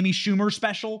latest Amy Schumer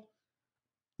special,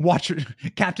 watch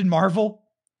Captain Marvel,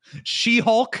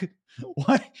 She-Hulk.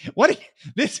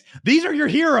 These are your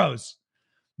heroes.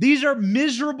 These are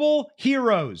miserable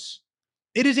heroes.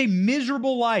 It is a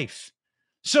miserable life.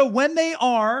 So when they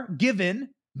are given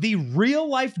the real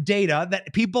life data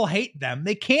that people hate them,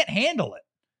 they can't handle it.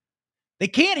 They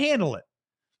can't handle it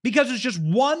because it's just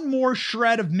one more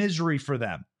shred of misery for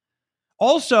them.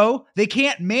 Also, they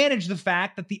can't manage the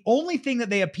fact that the only thing that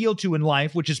they appeal to in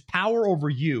life, which is power over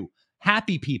you,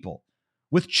 happy people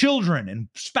with children and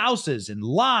spouses and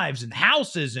lives and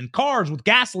houses and cars with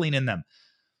gasoline in them,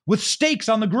 with steaks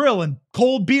on the grill and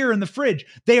cold beer in the fridge.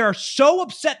 They are so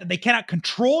upset that they cannot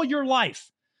control your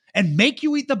life and make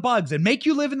you eat the bugs and make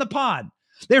you live in the pod.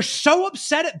 They're so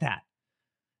upset at that.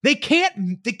 They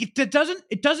can't, they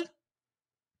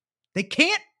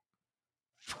can't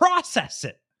process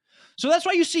it. So that's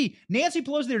why you see Nancy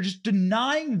Pelosi, they're just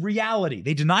denying reality.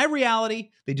 They deny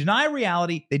reality. They deny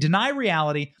reality. They deny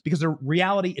reality because their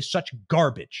reality is such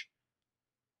garbage.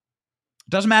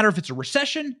 It doesn't matter if it's a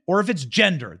recession or if it's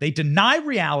gender. They deny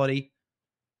reality.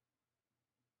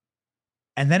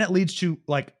 And then it leads to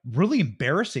like really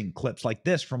embarrassing clips like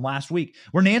this from last week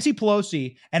where Nancy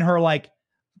Pelosi and her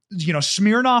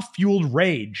Smirnoff fueled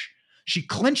rage, she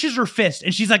clenches her fist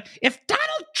and she's like, if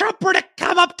Donald Trump were to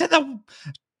come up to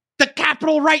the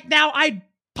Capitol right now, I'd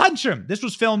punch him. This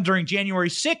was filmed during January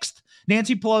 6th.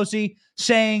 Nancy Pelosi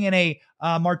saying in a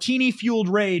martini fueled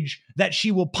rage that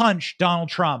she will punch Donald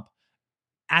Trump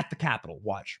at the Capitol.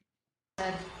 Watch.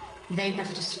 They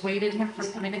have dissuaded him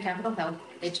from coming to Capitol Hill.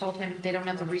 They told him they don't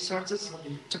have the resources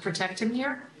to protect him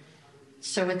here.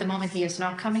 So at the moment he is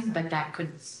not coming, but that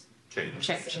could change.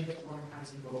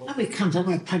 Oh, he comes, I'm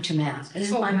going to punch him out. This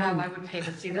is my moment. I would pay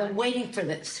to see I've that. been waiting for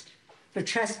this, for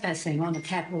trespassing on the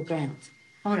Capitol grounds.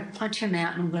 I'm going to punch him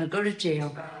out and I'm going to go to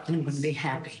jail and I'm going to be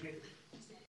happy.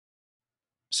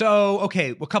 So,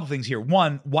 okay, a couple things here.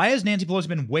 One, why has Nancy Pelosi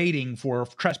been waiting for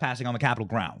trespassing on the Capitol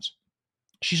grounds?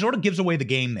 She sort of gives away the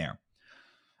game there.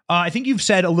 I think you've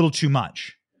said a little too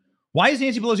much. Why is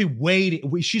Nancy Pelosi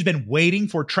waiting? She's been waiting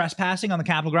for trespassing on the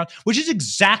Capitol grounds, which is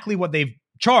exactly what they've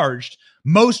charged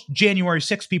most January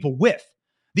 6th people with.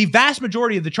 The vast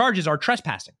majority of the charges are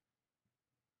trespassing.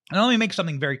 And let me make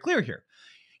something very clear here.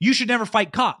 You should never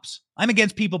fight cops. I'm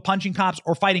against people punching cops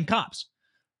or fighting cops.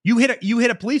 You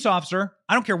hit a police officer,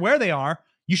 I don't care where they are,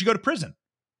 you should go to prison.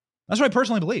 That's what I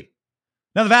personally believe.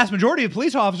 Now, the vast majority of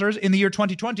police officers in the year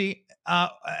 2020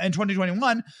 and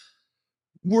 2021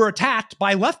 were attacked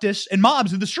by leftists and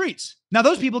mobs in the streets. Now,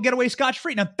 those people get away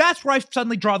scotch-free. Now, that's where I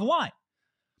suddenly draw the line.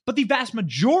 But the vast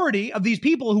majority of these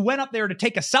people who went up there to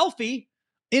take a selfie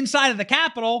inside of the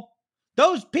Capitol,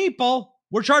 those people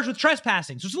were charged with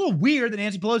trespassing. So it's a little weird that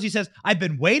Nancy Pelosi says, I've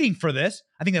been waiting for this.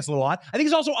 I think that's a little odd. I think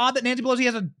it's also odd that Nancy Pelosi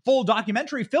has a full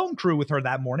documentary film crew with her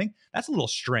that morning. That's a little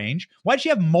strange. Why'd she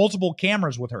have multiple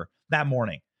cameras with her that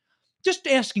morning? Just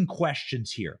asking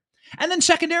questions here. And then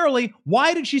secondarily,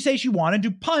 why did she say she wanted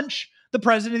to punch the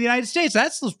president of the United States?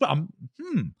 That's,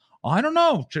 I don't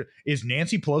know. Is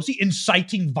Nancy Pelosi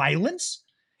inciting violence?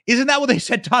 Isn't that what they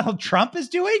said Donald Trump is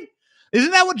doing?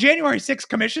 Isn't that what January 6th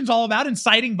Commission's all about,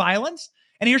 inciting violence?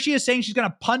 And here she is saying she's going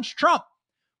to punch Trump.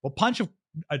 Well, punch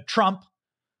Trump,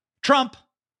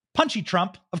 punchy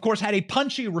Trump, of course, had a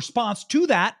punchy response to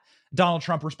that. Donald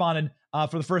Trump responded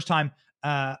for the first time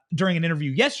during an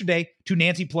interview yesterday to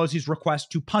Nancy Pelosi's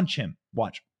request to punch him.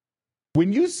 Watch.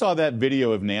 When you saw that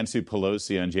video of Nancy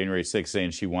Pelosi on January 6th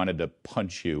saying she wanted to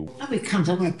punch you. Oh, he comes,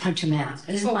 I'm going to punch him out.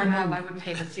 This is my moment. I would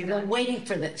pay to see I've that. been waiting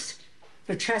for this,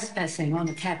 for trespassing on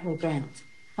the Capitol grounds.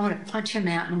 I'm going to punch him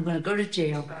out and I'm going to go to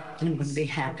jail and I'm going to be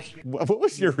happy. What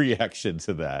was your reaction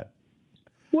to that?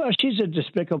 Well, she's a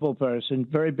despicable person,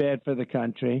 very bad for the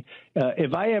country.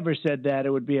 If I ever said that,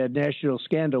 it would be a national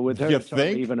scandal. With her, You it's hardly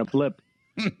think? even a blip.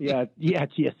 Yeah,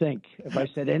 you think? If I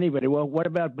said anybody, well, what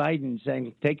about Biden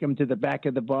saying take him to the back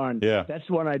of the barn? Yeah. That's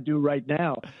what I do right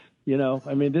now. You know,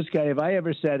 I mean, this guy, if I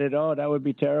ever said it, oh, that would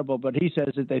be terrible. But he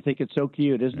says it, they think it's so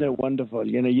cute. Isn't it wonderful?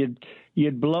 You know,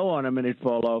 you'd blow on him and it'd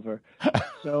fall over.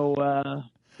 So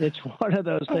it's one of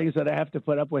those things that I have to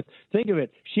put up with. Think of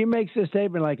it. She makes a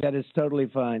statement like that. It's totally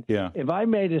fine. Yeah. If I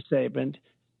made a statement,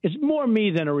 it's more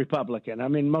me than a Republican. I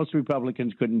mean, most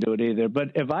Republicans couldn't do it either. But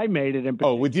if I made it in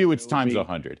particular, with you, it's times be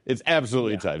 100. It's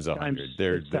absolutely times 100.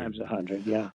 It's times 100,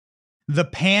 yeah. The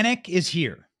panic is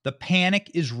here. The panic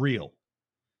is real.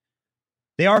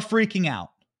 They are freaking out.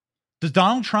 Does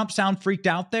Donald Trump sound freaked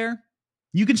out there?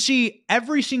 You can see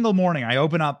every single morning I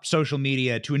open up social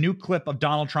media to a new clip of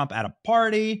Donald Trump at a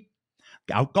party,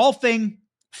 out golfing,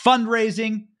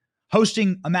 fundraising,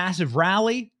 hosting a massive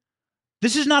rally.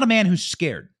 This is not a man who's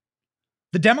scared.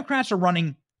 The Democrats are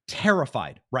running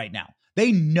terrified right now.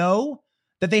 They know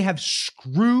that they have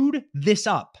screwed this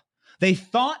up. They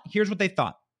thought, here's what they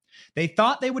thought. They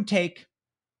thought they would take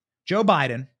Joe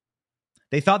Biden.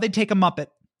 They thought they'd take a Muppet.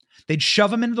 They'd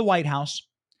shove him into the White House.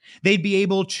 They'd be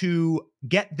able to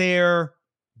get their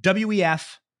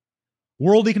WEF,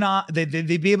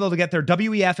 they'd be able to get their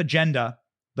WEF agenda,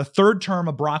 the third term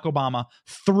of Barack Obama,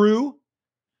 through,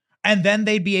 and then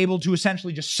they'd be able to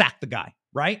essentially just sack the guy,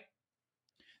 right?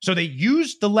 So they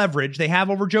used the leverage they have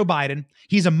over Joe Biden.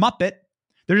 He's a Muppet.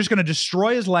 They're just going to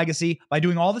destroy his legacy by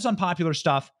doing all this unpopular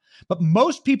stuff. But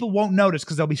most people won't notice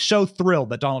because they'll be so thrilled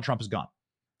that Donald Trump is gone.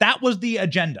 That was the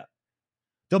agenda.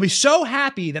 They'll be so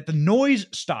happy that the noise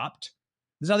stopped.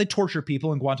 This is how they torture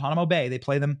people in Guantanamo Bay. They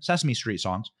play them Sesame Street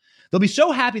songs. They'll be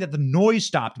so happy that the noise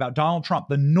stopped about Donald Trump,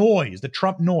 the noise, the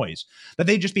Trump noise, that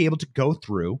they'd just be able to go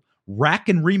through, wreck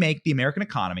and remake the American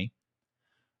economy,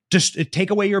 just take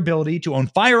away your ability to own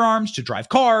firearms, to drive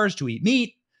cars, to eat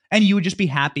meat, and you would just be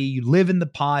happy. You'd live in the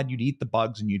pod, you'd eat the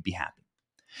bugs, and you'd be happy.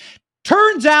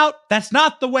 Turns out that's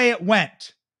not the way it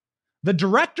went. The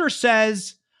director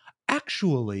says,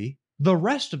 actually, the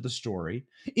rest of the story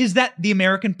is that the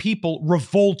American people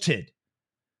revolted.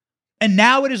 And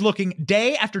now it is looking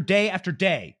day after day after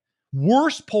day,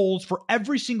 worse polls for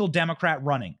every single Democrat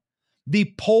running.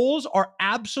 The polls are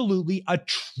absolutely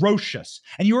atrocious.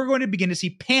 And you are going to begin to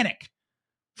see panic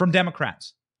from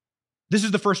Democrats. This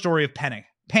is the first story of panic,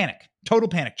 total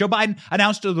panic. Joe Biden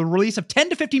announced the release of 10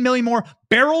 to 50 million more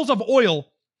barrels of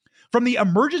oil from the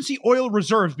emergency oil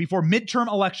reserves before midterm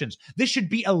elections. This should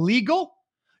be illegal.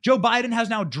 Joe Biden has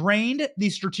now drained the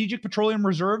strategic petroleum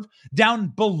reserve down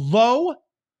below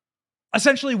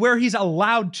essentially where he's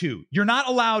allowed to. You're not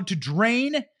allowed to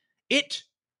drain it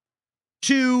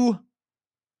to,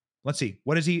 let's see,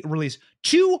 what does he release?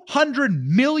 200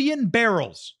 million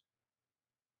barrels.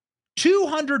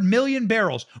 200 million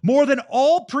barrels, more than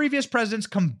all previous presidents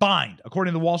combined,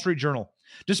 according to the Wall Street Journal.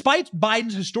 Despite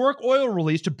Biden's historic oil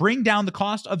release to bring down the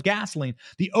cost of gasoline,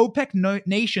 the OPEC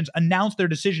nations announced their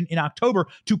decision in October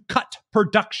to cut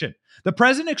production. The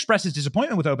president expressed his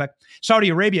disappointment with OPEC, Saudi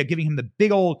Arabia giving him the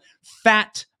big old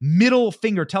fat middle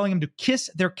finger, telling him to kiss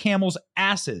their camels'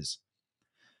 asses.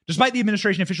 Despite the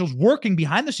administration officials working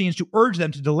behind the scenes to urge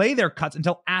them to delay their cuts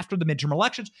until after the midterm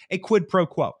elections, a quid pro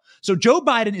quo. So Joe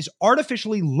Biden is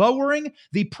artificially lowering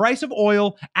the price of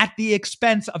oil at the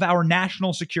expense of our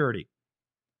national security.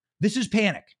 This is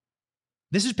panic.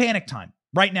 This is panic time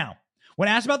right now. When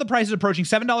asked about the prices approaching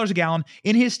 $7 a gallon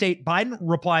in his state, Biden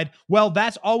replied, well,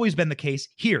 that's always been the case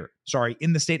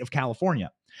in the state of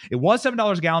California. It was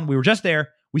 $7 a gallon. We were just there.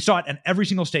 We saw it at every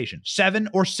single station, $7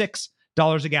 or $6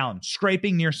 a gallon,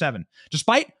 scraping near $7.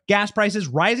 Despite gas prices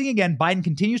rising again, Biden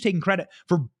continues taking credit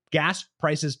for gas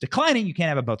prices declining. You can't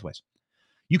have it both ways.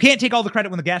 You can't take all the credit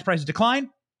when the gas prices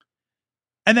decline,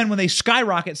 and then when they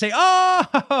skyrocket, say,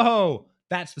 oh,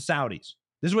 that's the Saudis.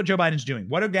 This is what Joe Biden's doing.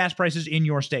 What are gas prices in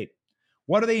your state?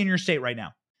 What are they in your state right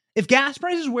now? If gas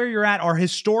prices where you're at are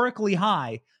historically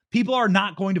high, people are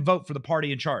not going to vote for the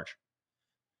party in charge.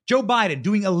 Joe Biden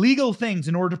doing illegal things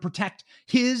in order to protect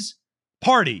his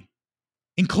party,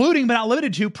 including but not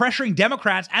limited to pressuring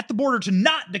Democrats at the border to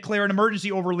not declare an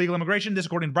emergency over illegal immigration. This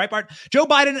according to Breitbart. Joe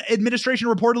Biden administration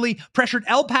reportedly pressured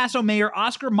El Paso Mayor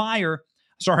Oscar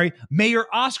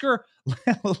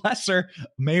Lesser.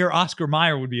 Mayor Oscar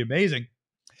Mayer would be amazing,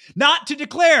 not to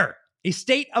declare a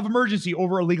state of emergency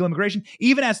over illegal immigration,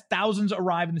 even as thousands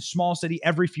arrive in the small city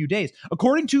every few days.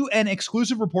 According to an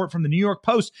exclusive report from the New York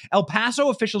Post, El Paso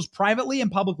officials privately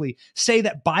and publicly say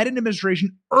that Biden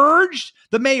administration urged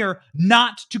the mayor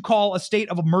not to call a state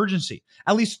of emergency.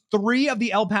 At least 3 of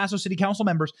the El Paso City Council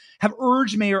members have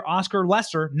urged Mayor Oscar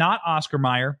Lesser, not Oscar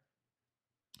Mayer.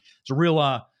 It's a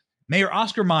real Mayor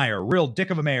Oscar Mayer, real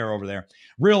dick of a mayor over there,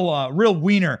 real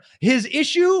wiener. His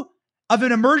issue of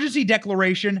an emergency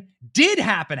declaration did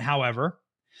happen, however.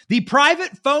 The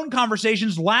private phone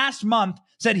conversations last month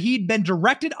said he'd been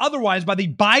directed otherwise by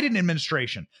the Biden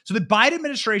administration. So the Biden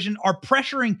administration are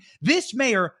pressuring this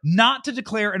mayor not to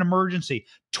declare an emergency.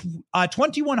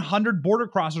 2,100 border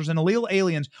crossers and illegal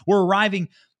aliens were arriving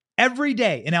every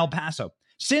day in El Paso.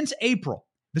 Since April,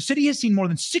 the city has seen more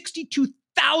than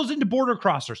 62,000 border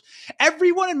crossers.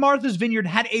 Everyone in Martha's Vineyard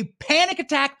had a panic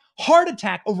attack, heart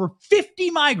attack over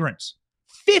 50 migrants.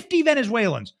 50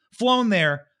 Venezuelans flown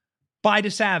there by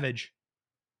DeSavage.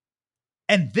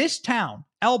 And this town,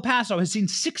 El Paso, has seen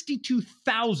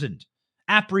 62,000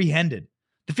 apprehended.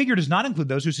 The figure does not include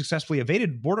those who successfully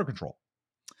evaded border control.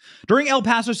 During El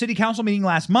Paso City Council meeting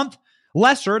last month,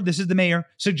 Lesser, this is the mayor,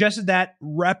 suggested that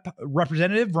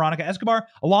Representative Veronica Escobar,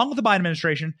 along with the Biden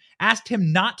administration, asked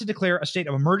him not to declare a state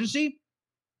of emergency.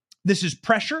 This is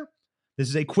pressure. This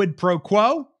is a quid pro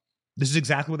quo. This is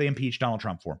exactly what they impeached Donald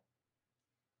Trump for.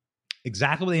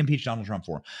 Exactly what they impeached Donald Trump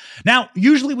for. Now,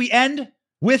 usually we end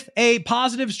with a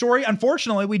positive story.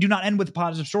 Unfortunately, we do not end with a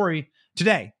positive story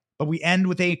today, but we end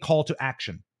with a call to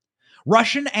action.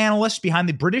 Russian analyst behind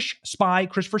the British spy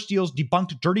Christopher Steele's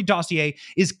debunked dirty dossier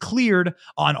is cleared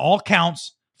on all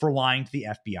counts for lying to the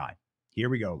FBI. Here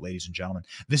we go, ladies and gentlemen.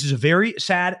 This is a very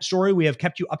sad story. We have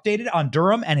kept you updated on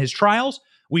Durham and his trials.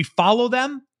 We follow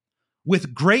them with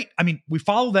we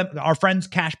follow them, our friends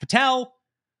Kash Patel,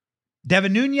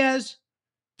 Devin Nunes,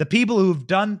 the people who've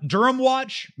done Durham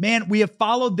Watch. Man, we have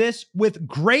followed this with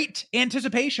great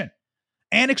anticipation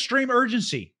and extreme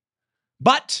urgency.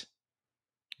 But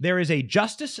there is a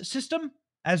justice system,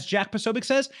 as Jack Posobiec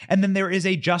says, and then there is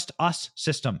a just us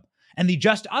system. And the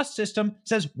just us system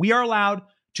says we are allowed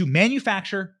to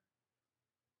manufacture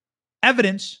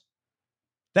evidence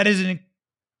that is a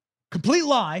complete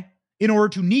lie in order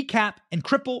to kneecap and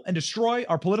cripple and destroy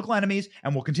our political enemies,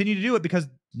 and we'll continue to do it because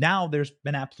now there's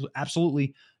been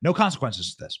absolutely no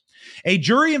consequences to this. A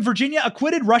jury in Virginia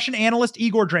acquitted Russian analyst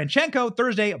Igor Dranchenko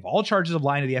Thursday of all charges of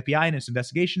lying to the FBI in its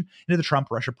investigation into the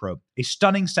Trump-Russia probe. A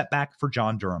stunning setback for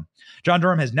John Durham. John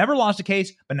Durham has never lost a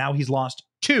case, but now he's lost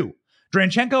two.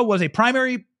 Dranchenko was a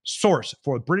primary source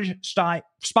for British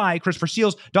spy Christopher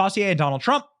Steele's dossier and Donald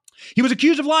Trump. He was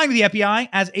accused of lying to the FBI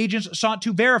as agents sought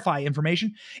to verify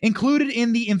information included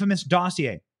in the infamous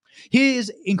dossier.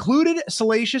 His included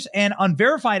salacious and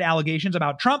unverified allegations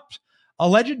about Trump's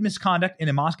alleged misconduct in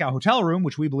a Moscow hotel room,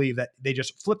 which we believe that they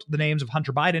just flipped the names of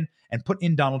Hunter Biden and put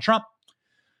in Donald Trump.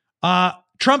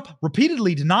 Trump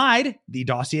repeatedly denied the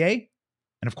dossier,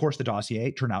 and of course the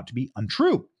dossier turned out to be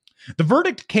untrue. The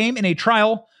verdict came in a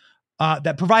trial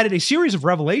that provided a series of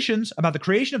revelations about the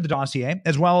creation of the dossier,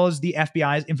 as well as the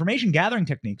FBI's information gathering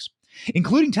techniques,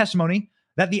 including testimony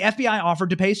that the FBI offered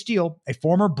to pay Steele, a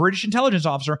former British intelligence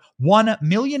officer, $1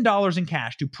 million in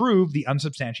cash to prove the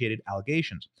unsubstantiated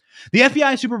allegations. The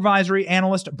FBI supervisory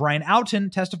analyst Brian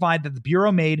Oughton testified that the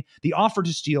Bureau made the offer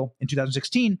to Steele in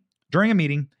 2016 during a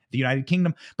meeting in the United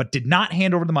Kingdom, but did not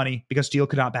hand over the money because Steele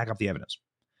could not back up the evidence.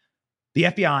 The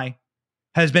FBI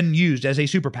has been used as a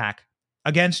super PAC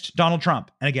against Donald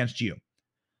Trump and against you.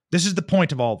 This is the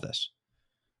point of all of this.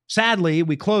 Sadly,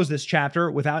 we close this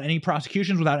chapter without any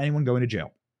prosecutions, without anyone going to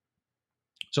jail.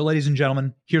 So, ladies and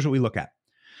gentlemen, here's what we look at.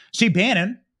 Steve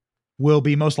Bannon will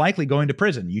be most likely going to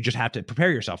prison. You just have to prepare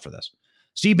yourself for this.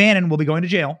 Steve Bannon will be going to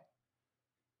jail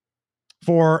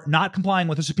for not complying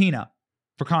with a subpoena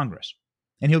for Congress,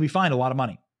 and he'll be fined a lot of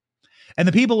money. And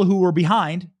the people who were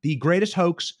behind the greatest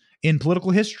hoax in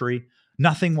political history,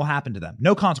 nothing will happen to them.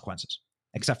 No consequences,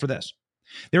 except for this.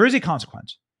 There is a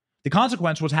consequence. The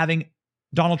consequence was having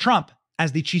Donald Trump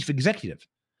as the chief executive,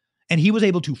 and he was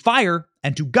able to fire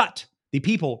and to gut the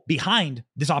people behind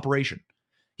this operation.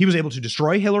 He was able to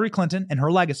destroy Hillary Clinton and her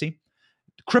legacy,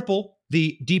 cripple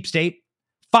the deep state,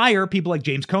 fire people like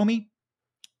James Comey,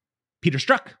 Peter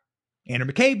Strzok,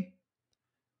 Andrew McCabe,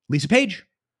 Lisa Page,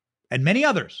 and many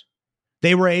others.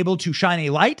 They were able to shine a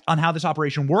light on how this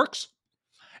operation works,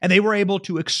 and they were able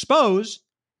to expose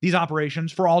these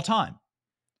operations for all time.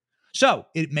 So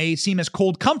it may seem as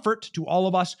cold comfort to all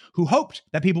of us who hoped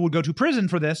that people would go to prison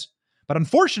for this, but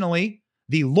unfortunately,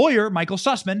 the lawyer, Michael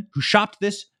Sussman, who shopped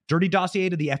this dirty dossier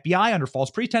to the FBI under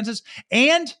false pretenses,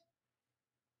 and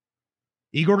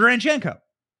Igor Dranchenko,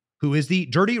 who is the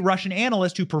dirty Russian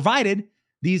analyst who provided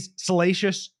these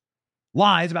salacious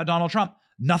lies about Donald Trump,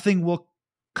 nothing will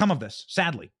come of this,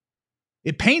 sadly.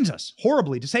 It pains us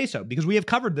horribly to say so because we have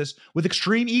covered this with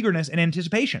extreme eagerness and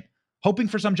anticipation, hoping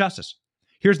for some justice.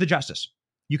 Here's the justice.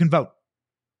 You can vote.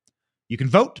 You can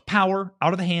vote power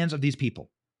out of the hands of these people.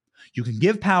 You can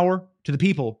give power to the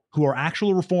people who are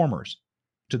actual reformers,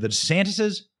 to the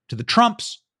DeSantises, to the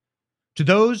Trumps, to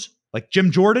those like Jim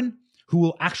Jordan, who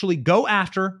will actually go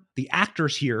after the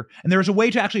actors here. And there is a way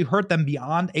to actually hurt them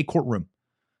beyond a courtroom.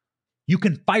 You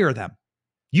can fire them.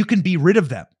 You can be rid of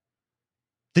them.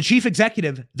 The chief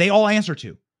executive, they all answer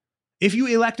to. If you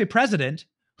elect a president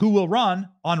who will run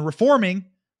on reforming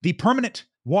the permanent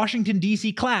Washington,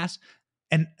 D.C. class,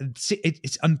 and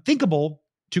it's unthinkable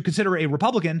to consider a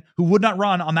Republican who would not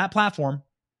run on that platform,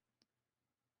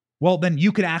 well, then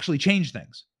you could actually change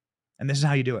things. And this is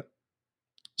how you do it.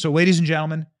 So, ladies and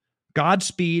gentlemen,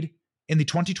 Godspeed in the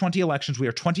 2020 elections. We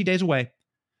are 20 days away.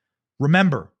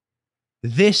 Remember,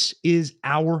 this is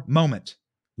our moment.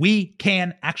 We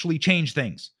can actually change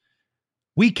things.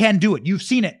 We can do it. You've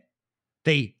seen it.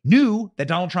 They knew that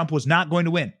Donald Trump was not going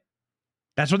to win.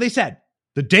 That's what they said.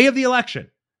 The day of the election,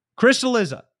 Chris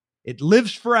Cillizza, it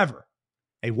lives forever.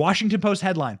 A Washington Post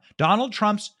headline, Donald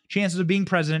Trump's chances of being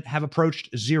president have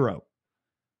approached 0.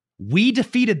 We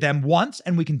defeated them once,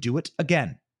 and we can do it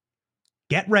again.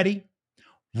 Get ready.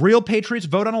 Real patriots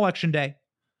vote on election day.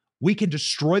 We can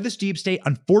destroy this deep state.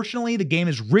 Unfortunately, the game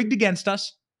is rigged against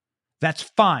us. That's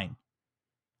fine.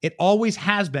 It always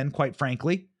has been, quite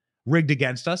frankly, rigged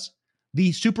against us.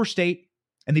 The super state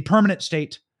and the permanent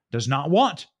state does not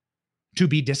want to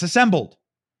be disassembled.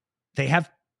 They have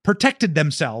protected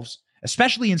themselves,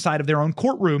 especially inside of their own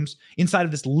courtrooms, inside of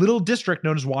this little district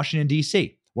known as Washington,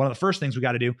 D.C. One of the first things we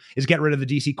got to do is get rid of the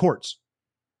D.C. courts.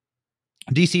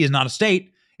 D.C. is not a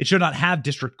state. It should not have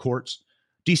district courts.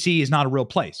 D.C. is not a real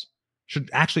place. It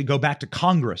should actually go back to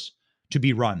Congress to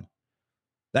be run.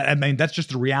 That's just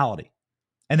the reality.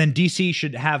 And then D.C.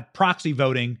 should have proxy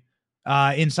voting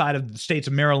inside of the states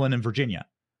of Maryland and Virginia.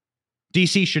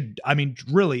 D.C. should,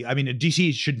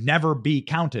 D.C. should never be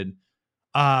counted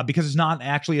because it's not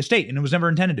actually a state, and it was never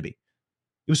intended to be.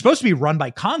 It was supposed to be run by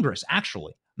Congress,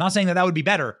 actually. I'm not saying that would be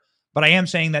better, but I am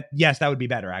saying that, yes, that would be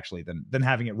better, actually, than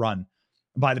having it run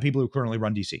by the people who currently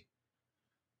run D.C.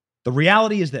 The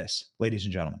reality is this, ladies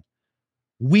and gentlemen.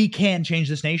 We can change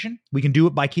this nation. We can do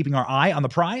it by keeping our eye on the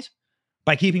prize,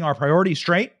 by keeping our priorities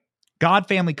straight. God,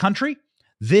 family, country.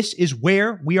 This is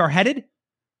where we are headed.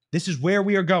 This is where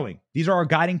we are going. These are our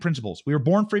guiding principles. We were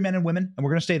born free men and women, and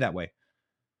we're going to stay that way.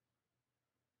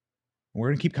 We're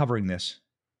going to keep covering this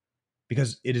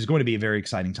because it is going to be a very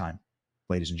exciting time,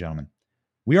 ladies and gentlemen.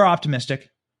 We are optimistic.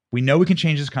 We know we can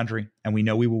change this country, and we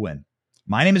know we will win.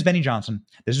 My name is Benny Johnson.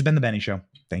 This has been The Benny Show.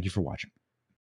 Thank you for watching.